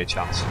vehicle by any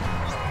chance?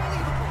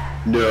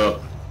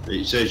 No,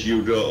 it says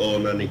you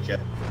don't own any car.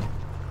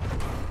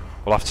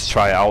 We'll have to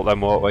try it out then,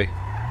 won't we?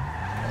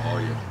 Oh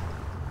yeah.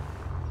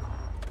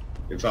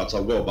 In fact,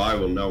 I'll go buy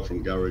one now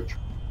from garage.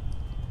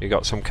 You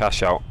got some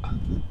cash out.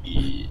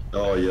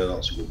 Oh yeah,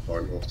 that's a good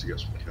point. I'll have to get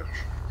some cash.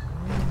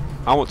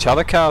 How much are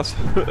the cars?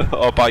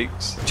 Or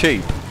bikes?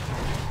 Cheap?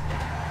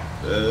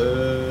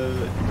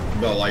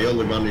 Well, I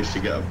only managed to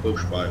get a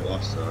push bike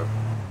last time.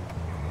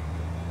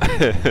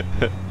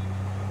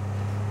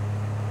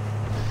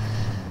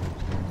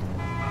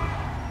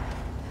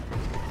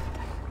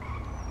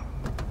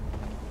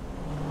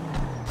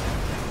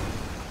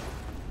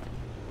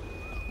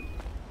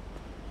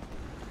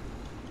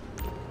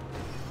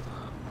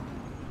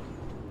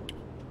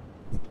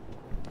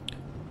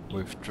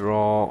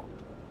 Withdraw.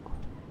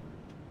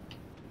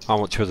 How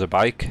much was a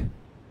bike?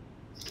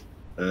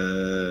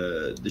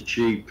 The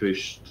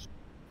cheapest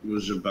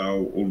was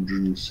about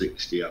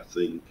 160, I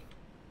think.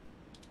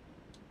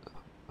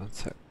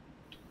 That's it.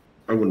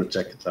 I'm gonna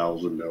take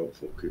 1,000 out.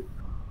 Fuck it.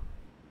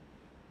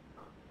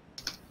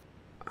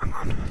 Hang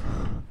on.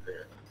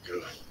 There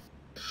you go.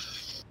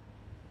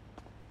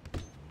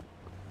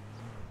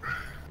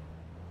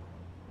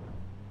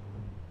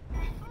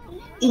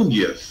 Oh,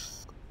 you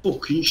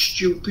fucking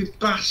stupid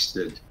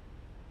bastard!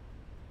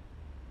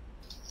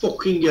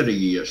 Fucking get out of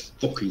here,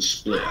 fucking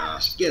split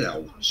ass. Get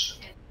out.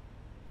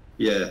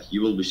 Yeah,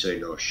 you will be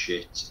saying oh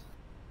shit.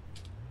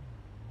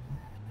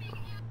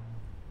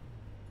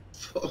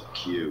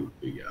 Fuck you,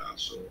 big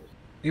asshole.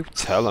 You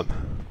tell him.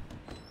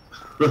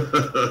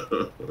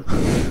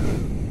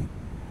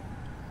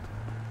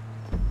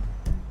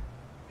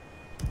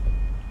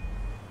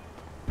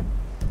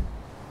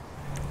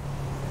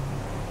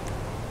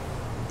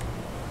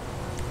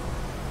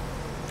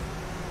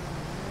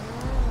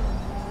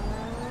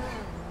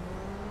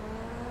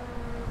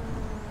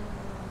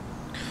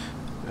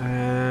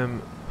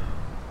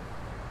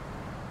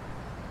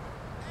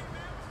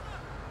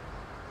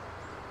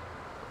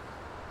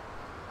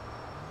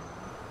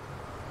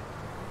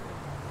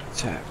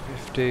 Tap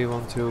 50,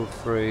 1, 2,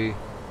 3.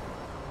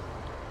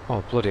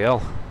 Oh, bloody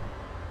hell.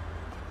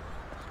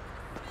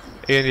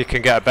 Ian, you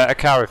can get a better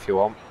car if you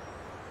want.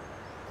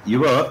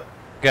 You what?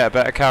 Get a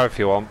better car if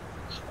you want.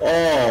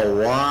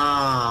 Oh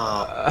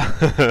wow!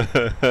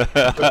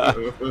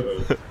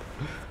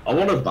 I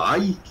want a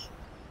bike.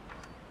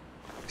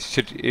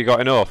 You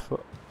got enough?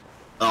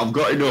 I've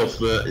got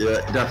enough,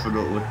 yeah,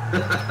 definitely.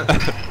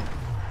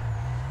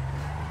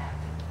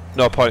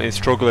 No point in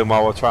struggling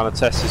while we're trying to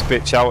test this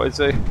bitch out, is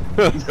he?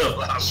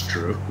 No, that's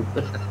true.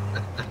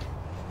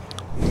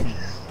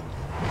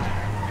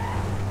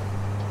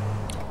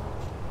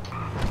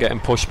 Getting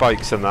push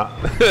bikes and that.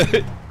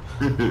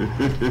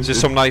 Is there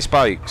some nice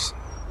bikes?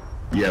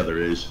 Yeah, there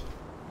is.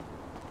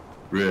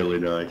 Really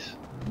nice.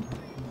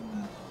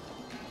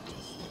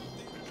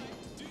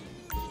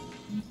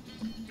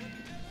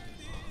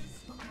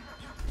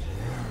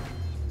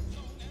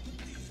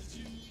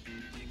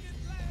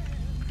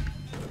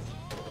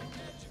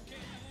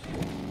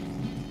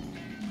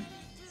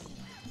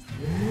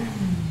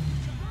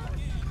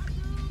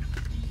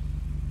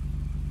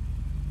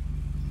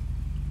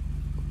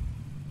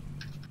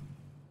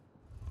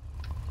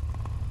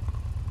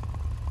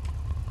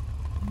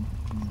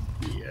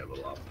 Yeah,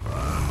 we'll have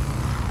that.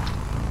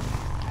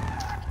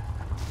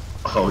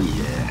 Oh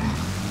yeah.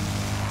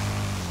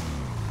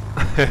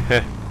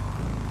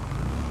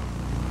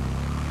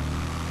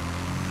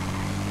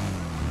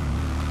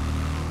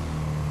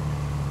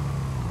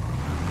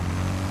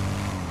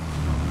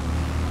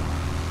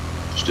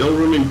 Still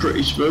running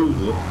pretty smooth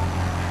though.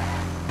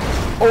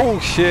 Oh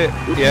shit!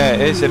 Yeah,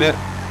 it is, isn't it?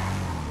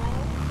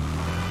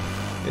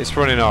 It's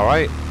running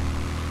alright.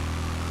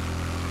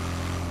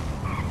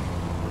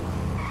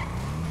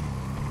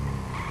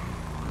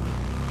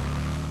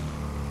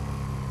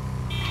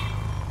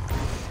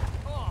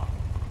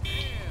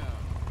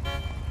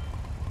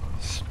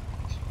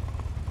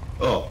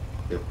 Oh,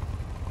 yeah.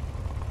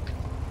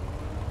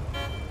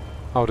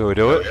 How do we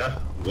do it? Yeah,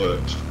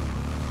 works.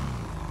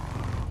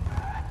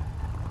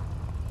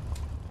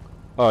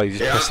 Oh, you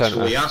just It press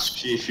actually enter.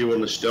 asks you if you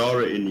want to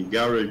store it in your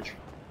garage,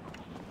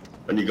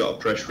 and you got to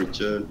press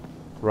return.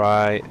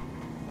 Right.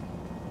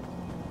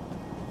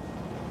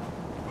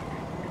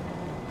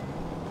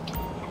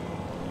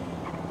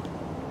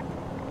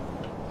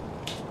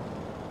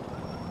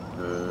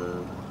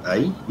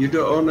 Hey, you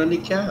don't own any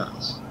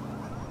cars?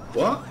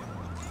 What?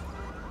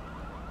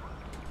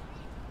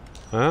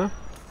 Huh?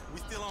 We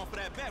still on for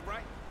that bet,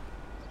 right?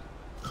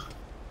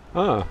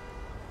 Oh.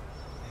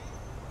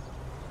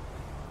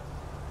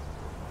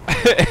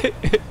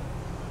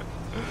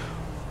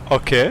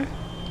 Okay.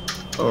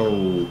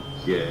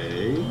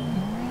 Okay.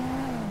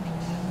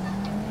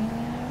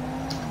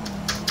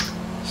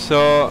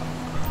 So,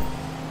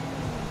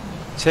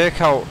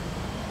 take out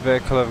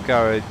vehicle of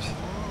garage.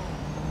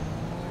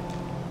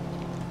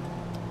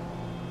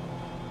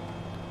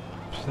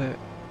 Play.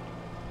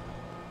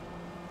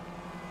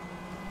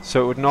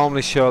 So it would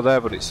normally show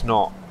there, but it's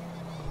not.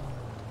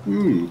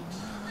 Hmm.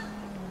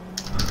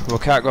 We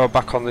can't go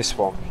back on this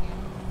one.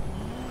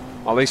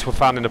 At least we're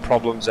finding the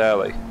problems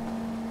early.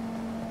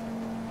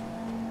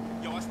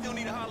 Yo, I still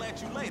need to holler at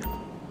you later.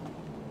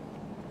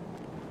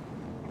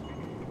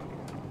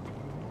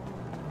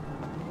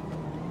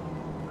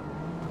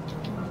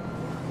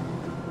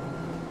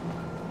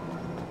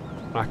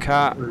 I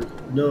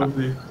can't. No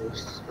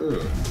vehicles.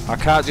 I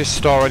can't just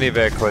store any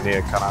vehicle in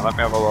here, can I? Let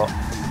me have a look.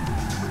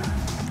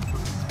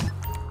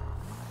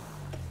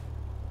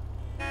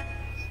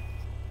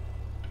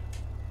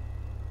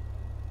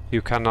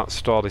 You cannot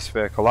store this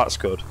vehicle. That's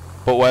good.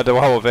 But where do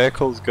our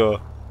vehicles go?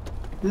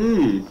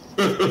 Hmm.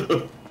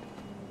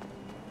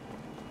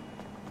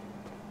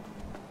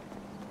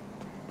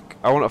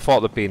 I wouldn't have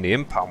thought they'd be in the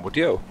impound, would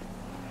you?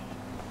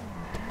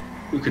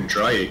 We could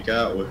try it,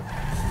 can't we?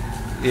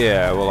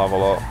 Yeah, we'll have a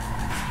look.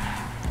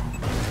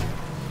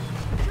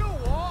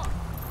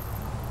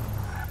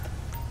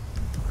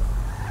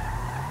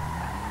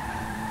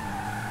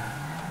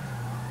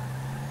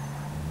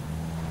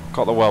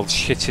 Got the world's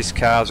shittest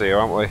cars here,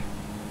 haven't we?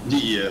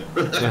 Yeah.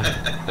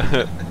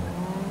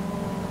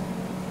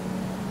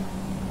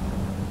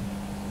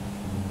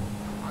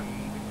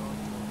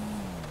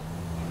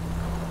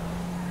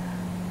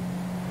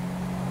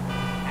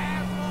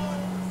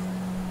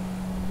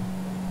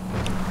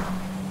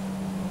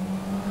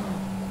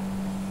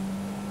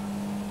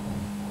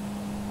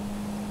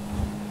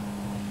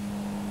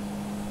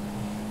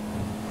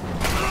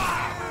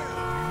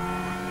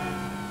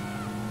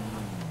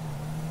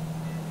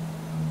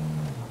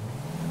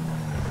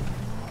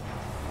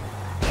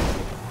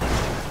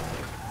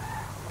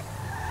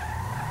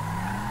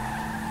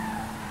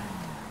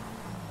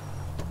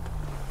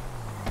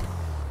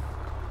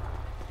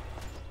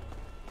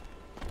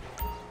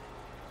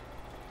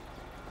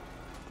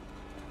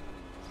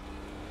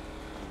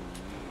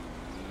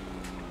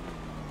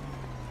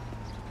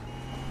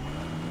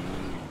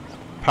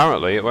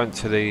 Apparently it went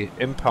to the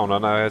impound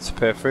and I had to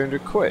pay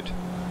 300 quid.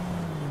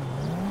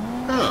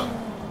 Huh.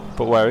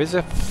 But where is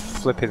the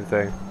flipping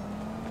thing?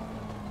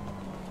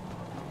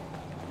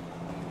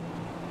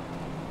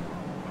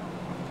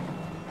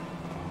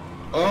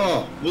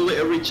 Oh, will it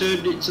have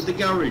returned it to the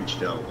garage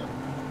now then?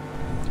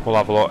 We'll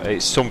have a look.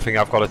 It's something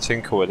I've got to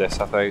tinker with this,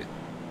 I think.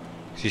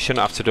 'Cause you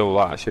shouldn't have to do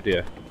that, should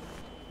you?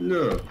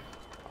 No.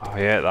 Oh, I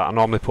hate that. I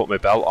normally put my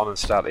belt on and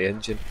start the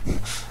engine.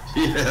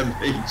 Yeah,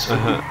 me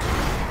too.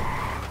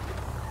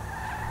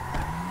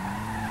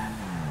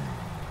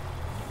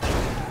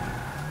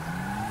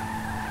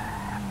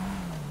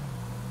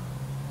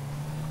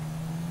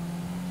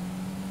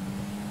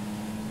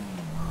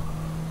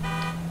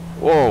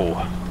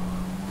 Whoa.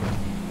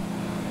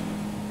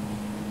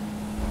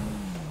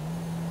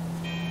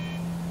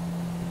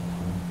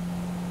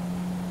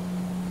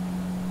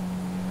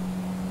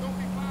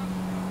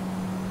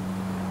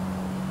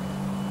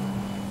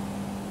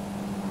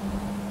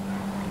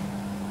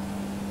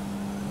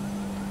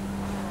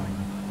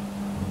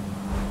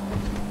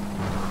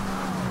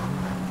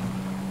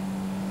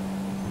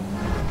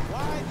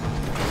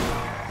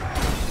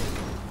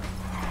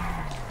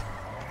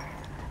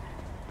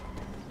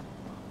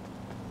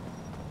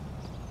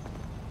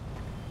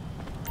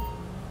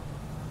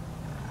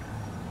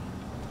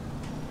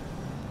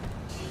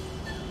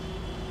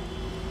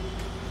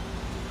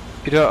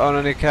 You don't own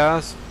any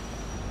cars?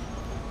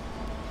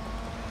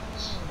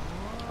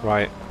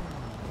 Right.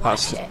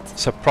 That's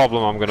it's a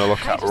problem I'm going to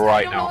look at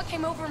right now. I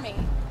don't know what came over me.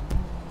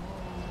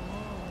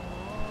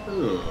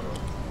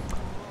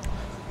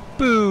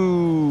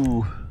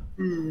 Boo!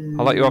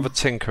 I'll let you have a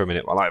tinker a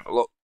minute while I have a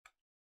look.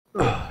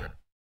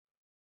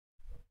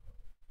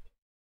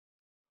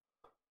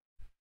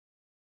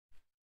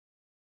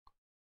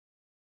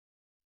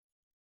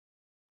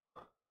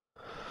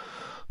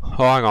 Oh,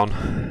 hang on.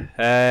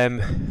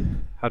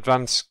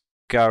 Advanced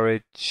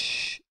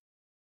garage.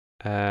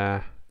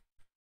 Yep.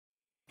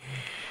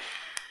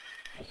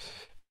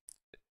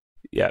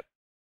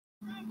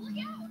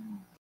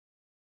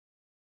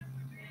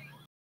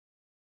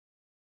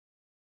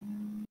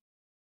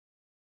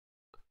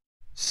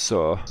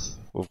 So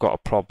we've got a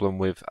problem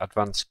with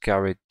advanced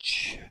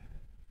garage.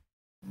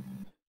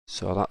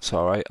 So that's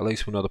alright, at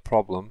least we know the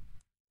problem.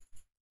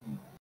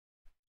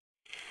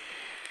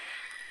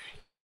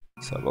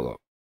 Let's have a look.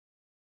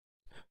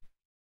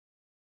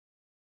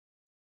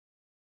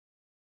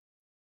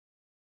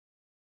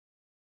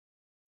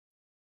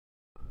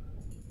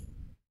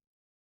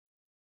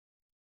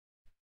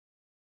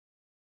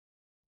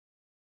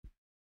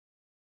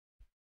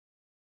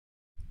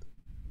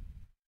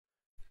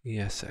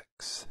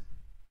 ESX.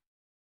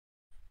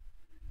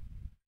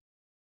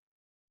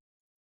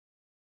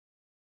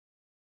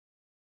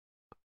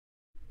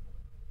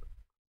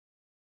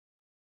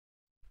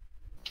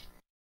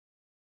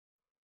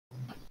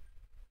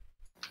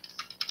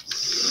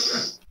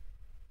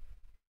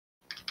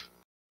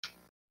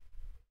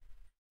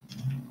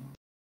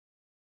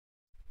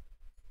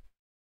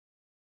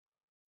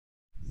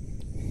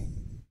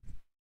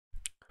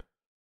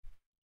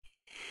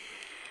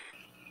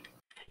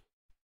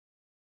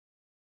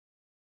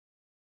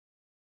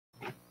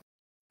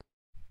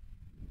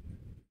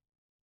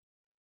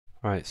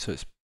 Right, so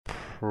it's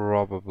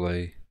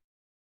probably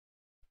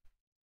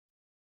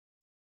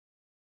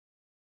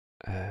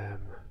it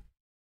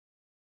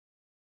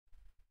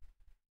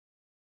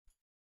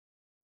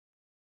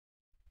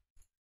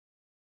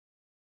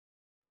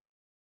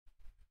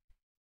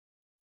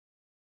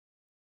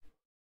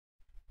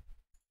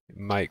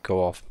might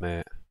go off,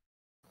 mate.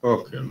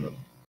 Okay, man.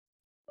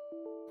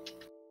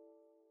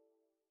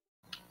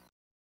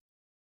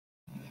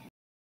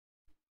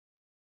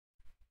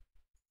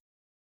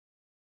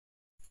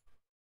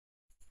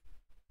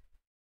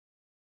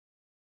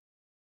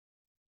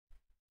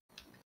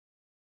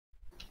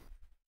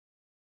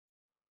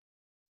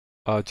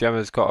 Oh,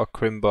 Gemma's got a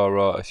Crimbo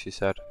rotor, she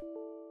said.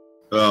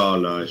 Oh,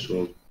 nice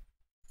one.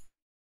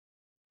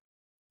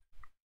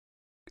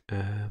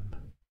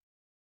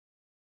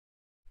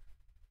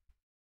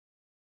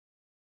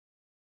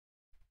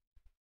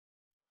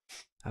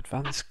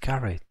 Advanced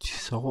garage.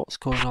 So what's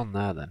going on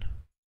there then?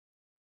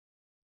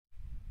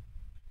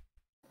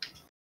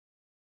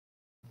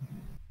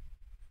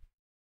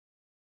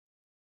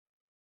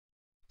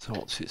 So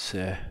what's it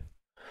say?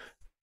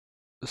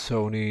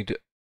 So we need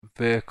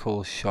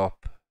vehicle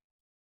shop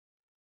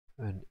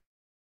and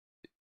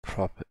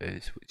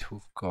properties, which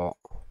we've got.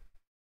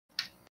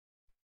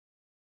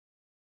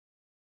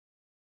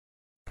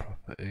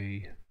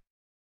 Property.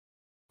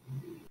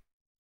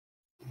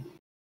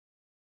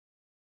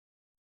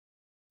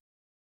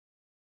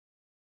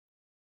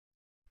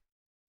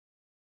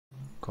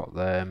 Got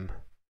them.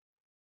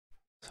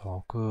 It's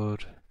all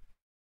good.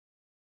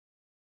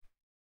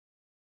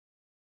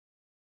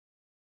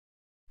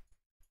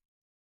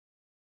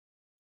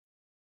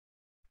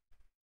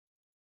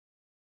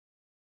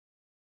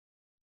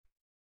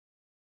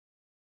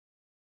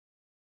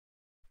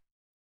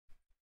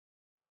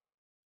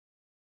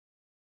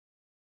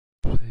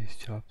 Please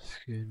job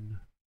skin.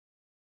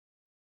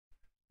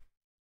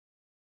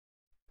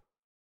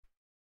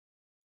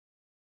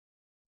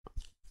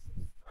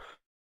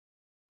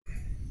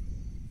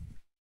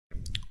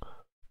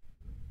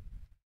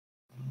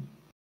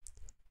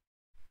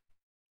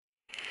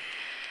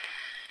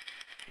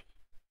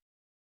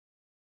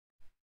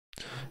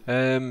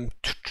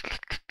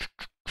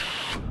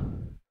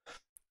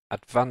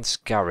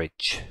 Advanced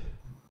garage.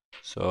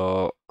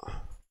 So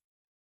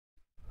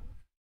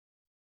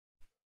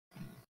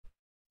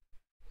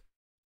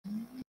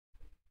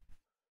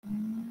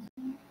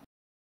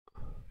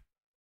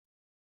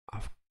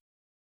I've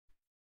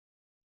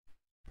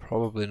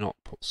probably not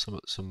put some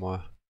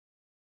somewhere.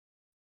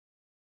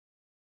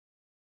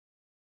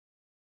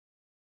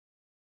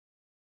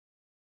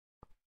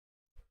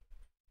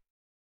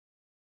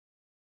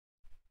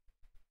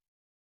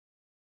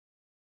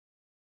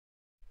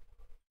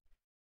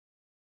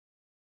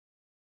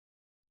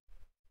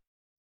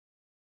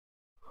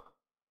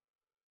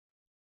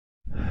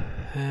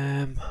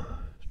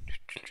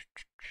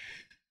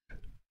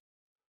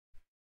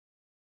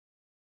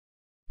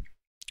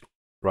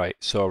 Right,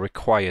 so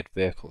required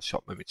vehicle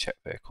shop. Let me check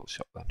vehicle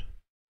shop then.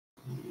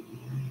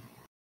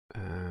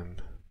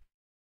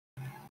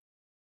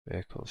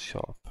 Vehicle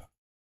shop.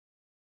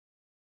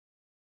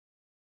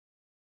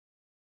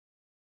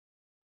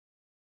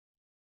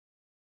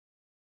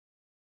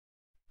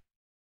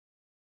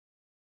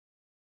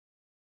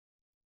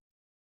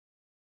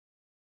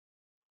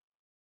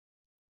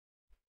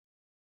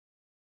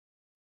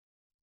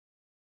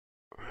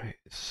 Right,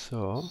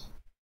 so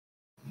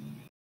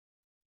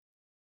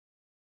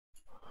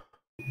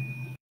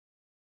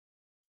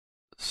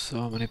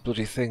many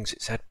bloody things.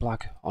 It's head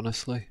blag,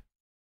 honestly.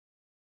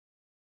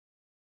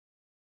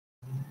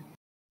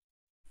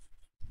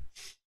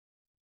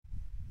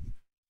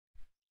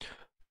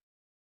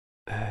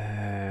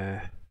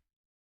 Let's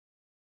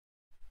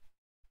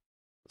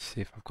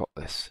see if I've got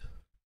this.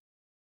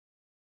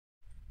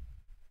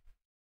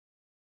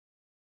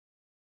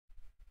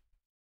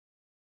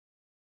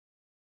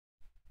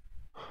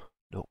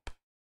 Nope.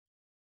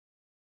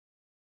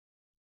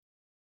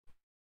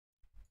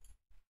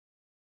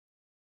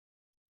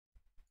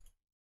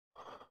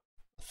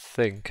 I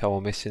think I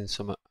was missing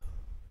something.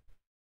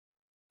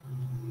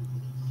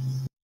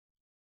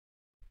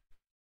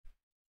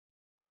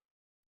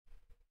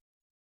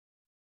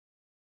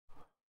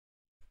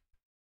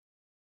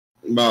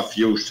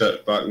 Matthew's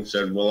text back and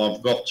said, well,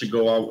 I've got to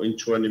go out in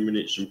 20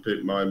 minutes and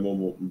pick my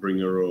mum up and bring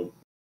her home.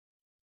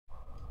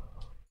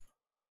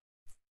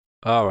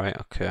 Alright,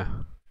 okay.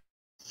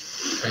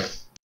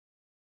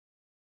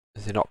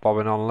 Is he not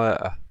bobbing on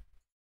later?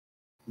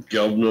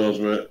 God knows,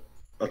 mate.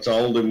 I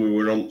told him we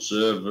were on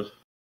server.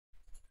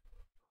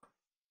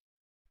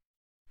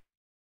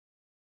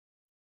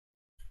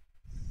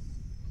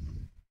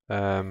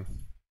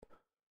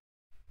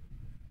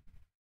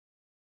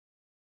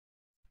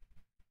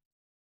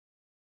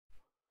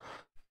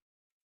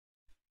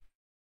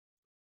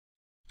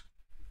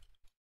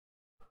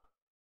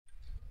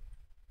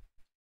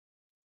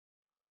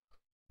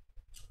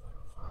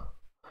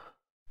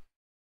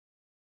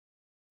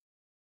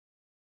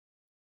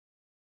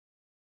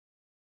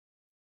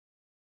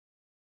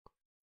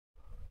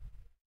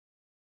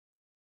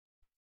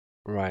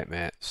 Right,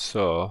 mate,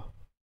 so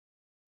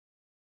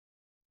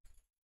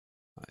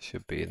that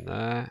should be in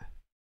there.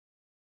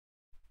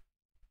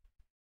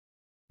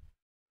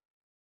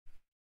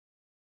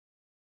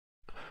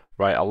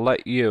 Right,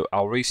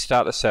 I'll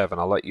restart the server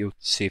and I'll let you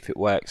see if it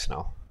works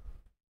now.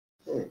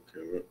 Okay,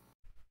 mate.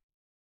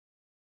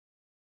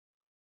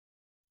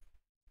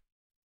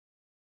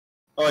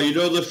 Oh, you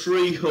know the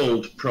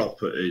freehold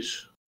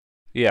properties?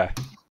 Yeah.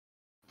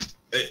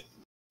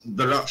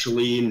 They're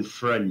actually in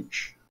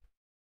French.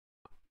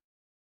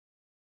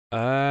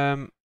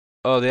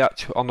 Oh, the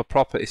actual on the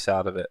property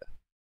side of it.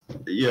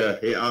 Yeah,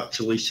 it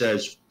actually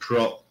says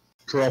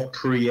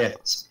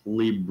propriété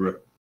libre.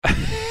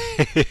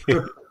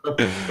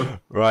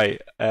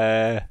 Right,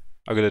 I'm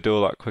gonna do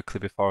all that quickly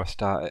before I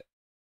start it.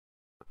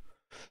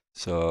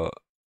 So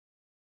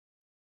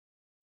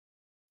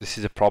this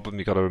is a problem,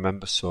 you gotta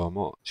remember so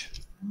much.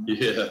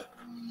 Yeah.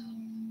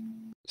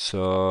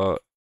 So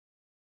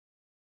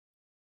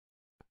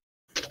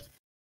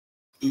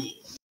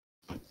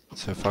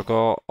if I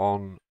go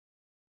on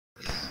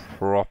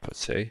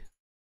property,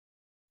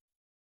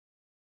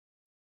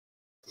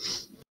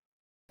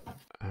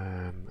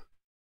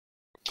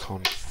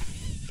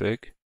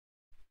 config.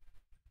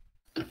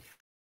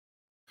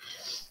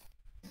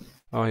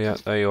 Oh yeah,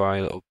 there you are,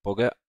 you little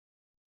bugger.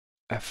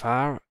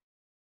 FR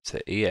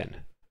to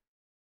EN.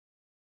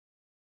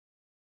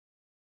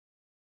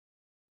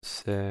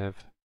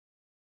 Save.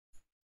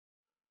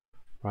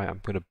 Right,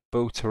 I'm gonna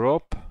boot her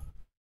up.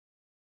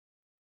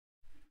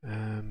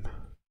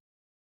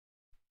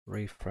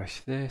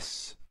 Refresh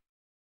this.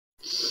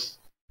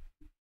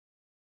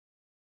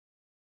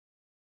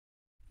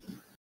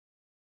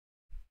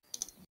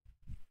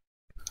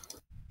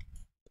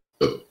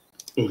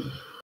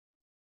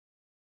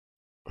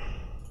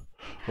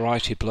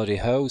 Righty bloody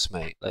hose,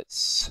 mate.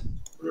 Let's.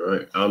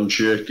 Right, I'm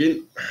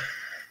shaking.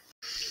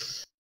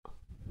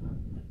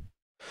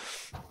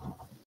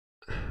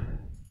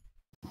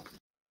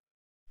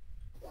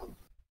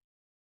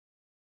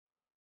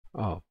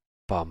 Oh,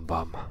 bum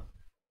bum.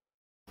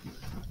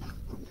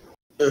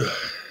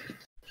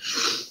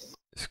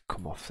 Let's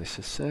come off this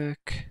a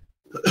sec.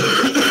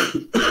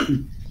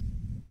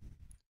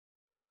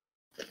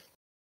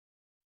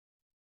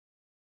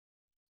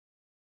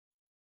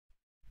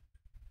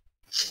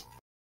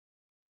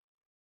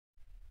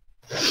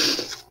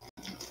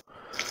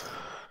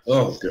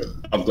 Oh, good.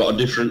 I've got a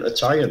different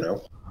attire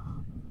now.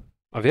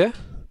 Have you?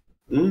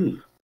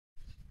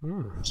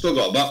 Still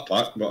got a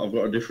backpack, but I've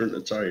got a different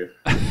attire.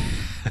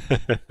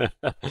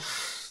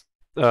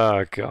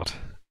 Oh, God.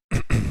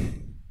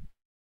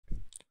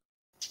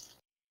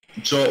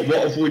 So,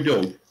 what have we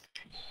done?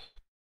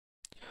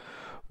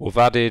 We've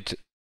added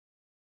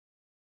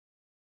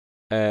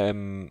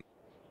an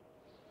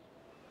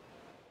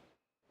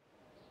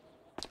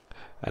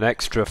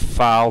extra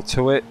file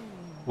to it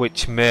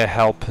which may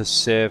help us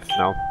save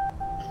now.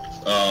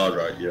 Oh,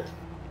 right, yeah.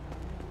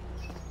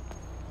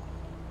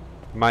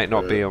 Might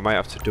not be, I might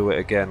have to do it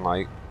again,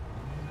 like.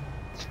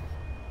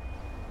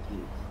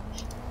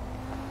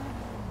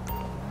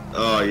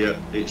 Oh, yeah,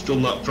 it's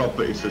done that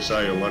property for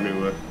sale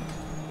anyway.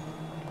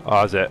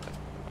 Oh, is it?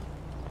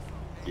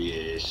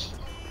 Yes.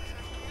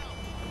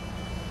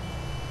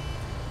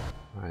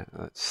 Right,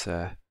 let's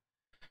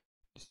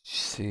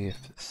see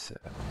if it says.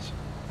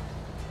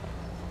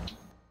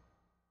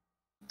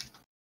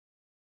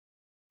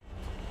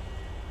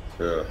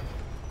 Yeah.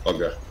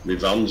 Okay, my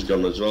van's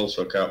gone as well,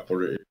 so I can't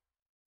put it in.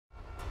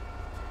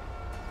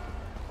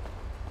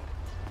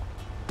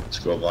 Let's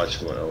go buy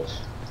something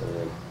else.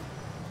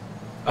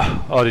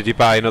 Oh, did you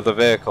buy another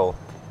vehicle?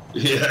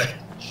 Yeah.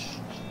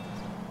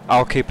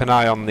 I'll keep an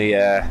eye on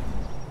the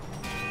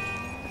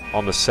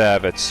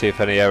server to see if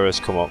any errors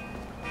come up.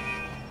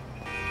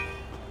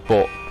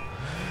 But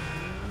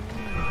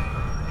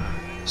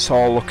it's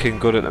all looking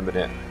good at the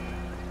minute.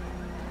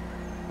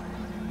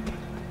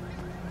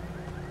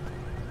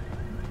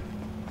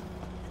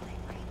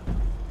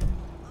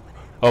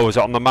 Oh, was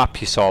it on the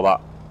map you saw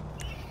that?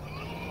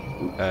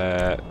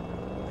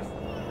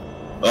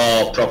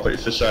 Oh, property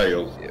for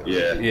sale.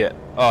 Yeah. Yeah.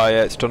 Oh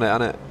yeah, it's done it,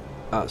 hasn't it?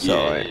 That's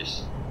alright.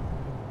 Yes.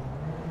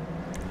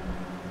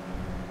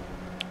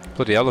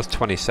 Bloody hell, there's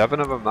 27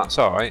 of them, that's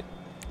alright.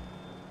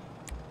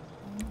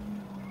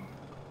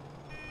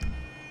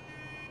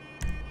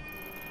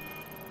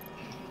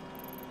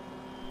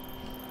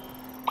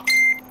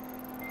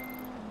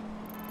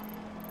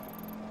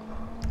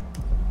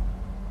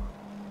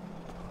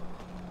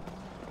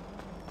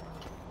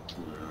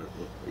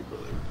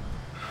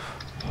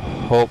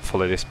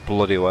 Hopefully this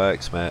bloody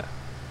works, mate.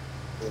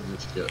 We'll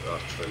just get that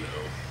for now.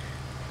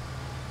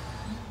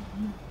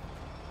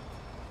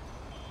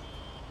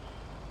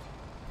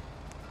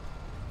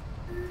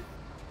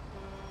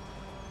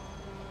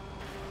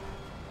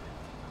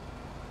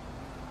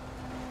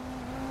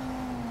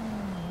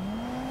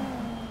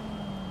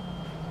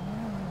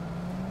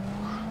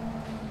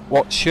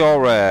 What's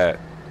your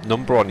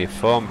number on your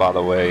phone, by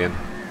the way, Ian?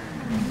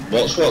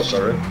 What's what,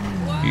 sorry?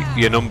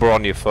 Your number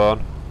on your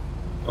phone?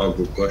 Oh,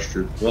 good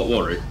question. What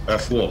were it?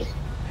 F1?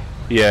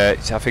 Yeah,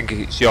 I think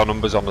it's your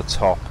number's on the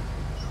top.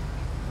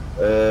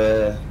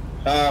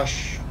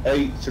 Hash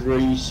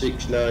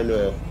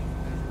 83690.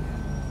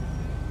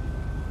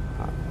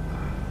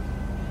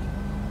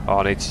 Oh,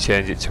 I need to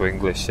change it to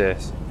English,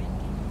 this.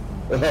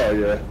 Oh,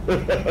 yeah.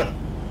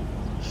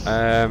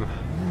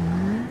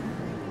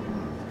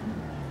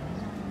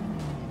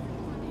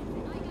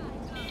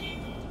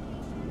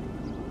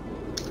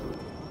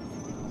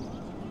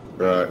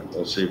 Right,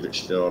 I'll see if it's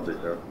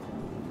started now.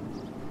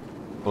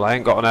 Well, I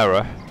ain't got an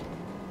error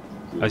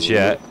as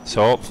yet,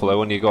 so hopefully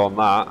when you go on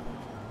that.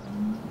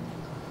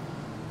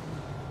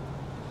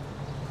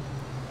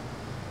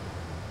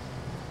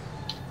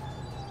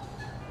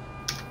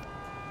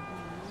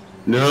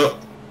 No.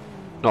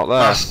 Not there.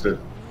 Bastard.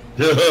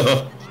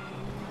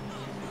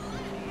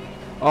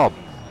 Oh,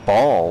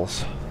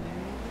 balls.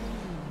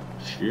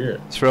 Shit.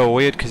 It's real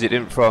weird because it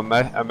didn't throw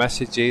a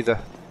message either.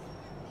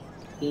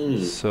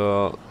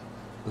 So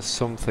there's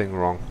something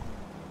wrong.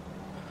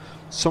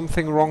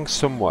 Something wrong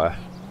somewhere.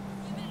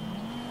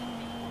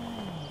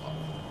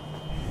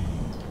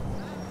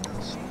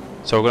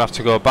 So we're gonna have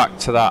to go back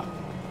to that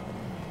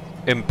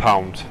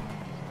impound,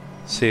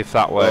 see if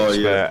that works,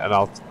 yeah. mate, and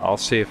I'll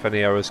see if any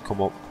errors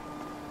come up.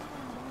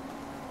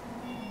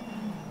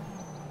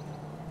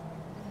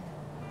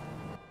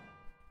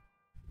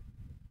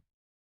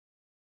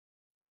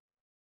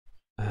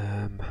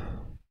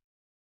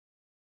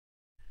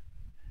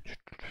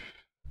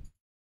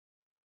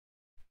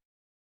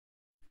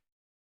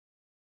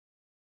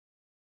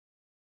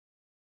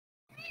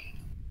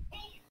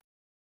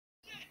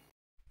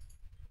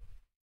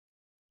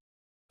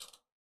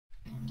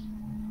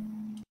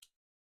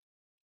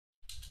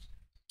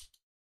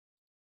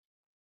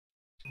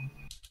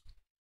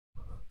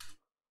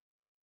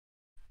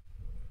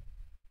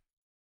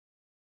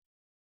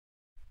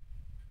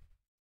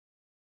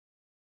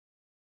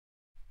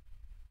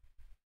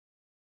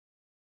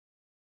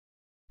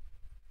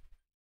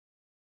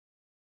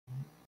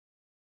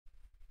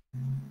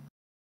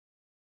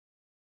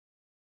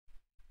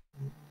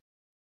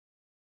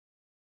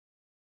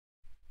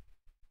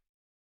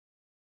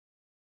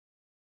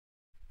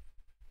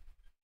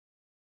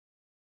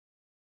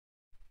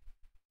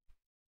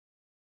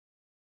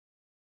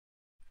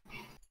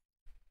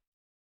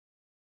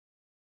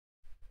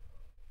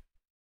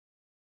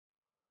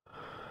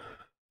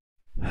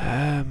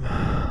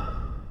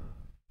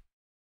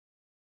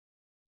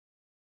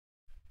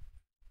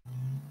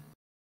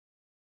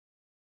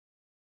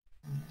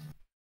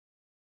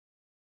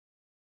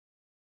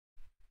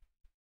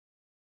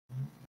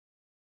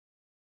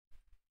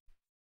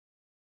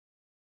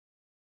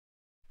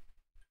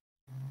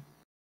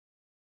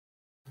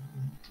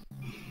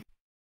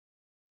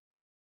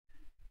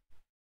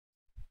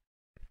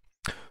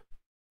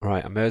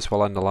 Right, I may as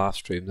well end the live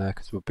stream there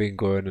because we've been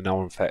going an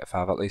hour and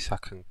 35. At least I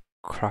can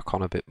crack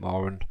on a bit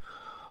more and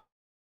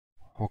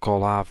We'll go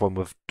live when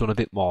we've done a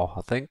bit more,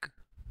 I think.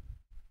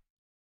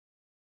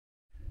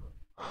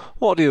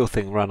 What do you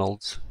think,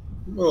 Reynolds?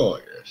 Oh,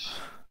 yes.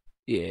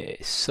 Yeah,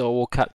 so we'll catch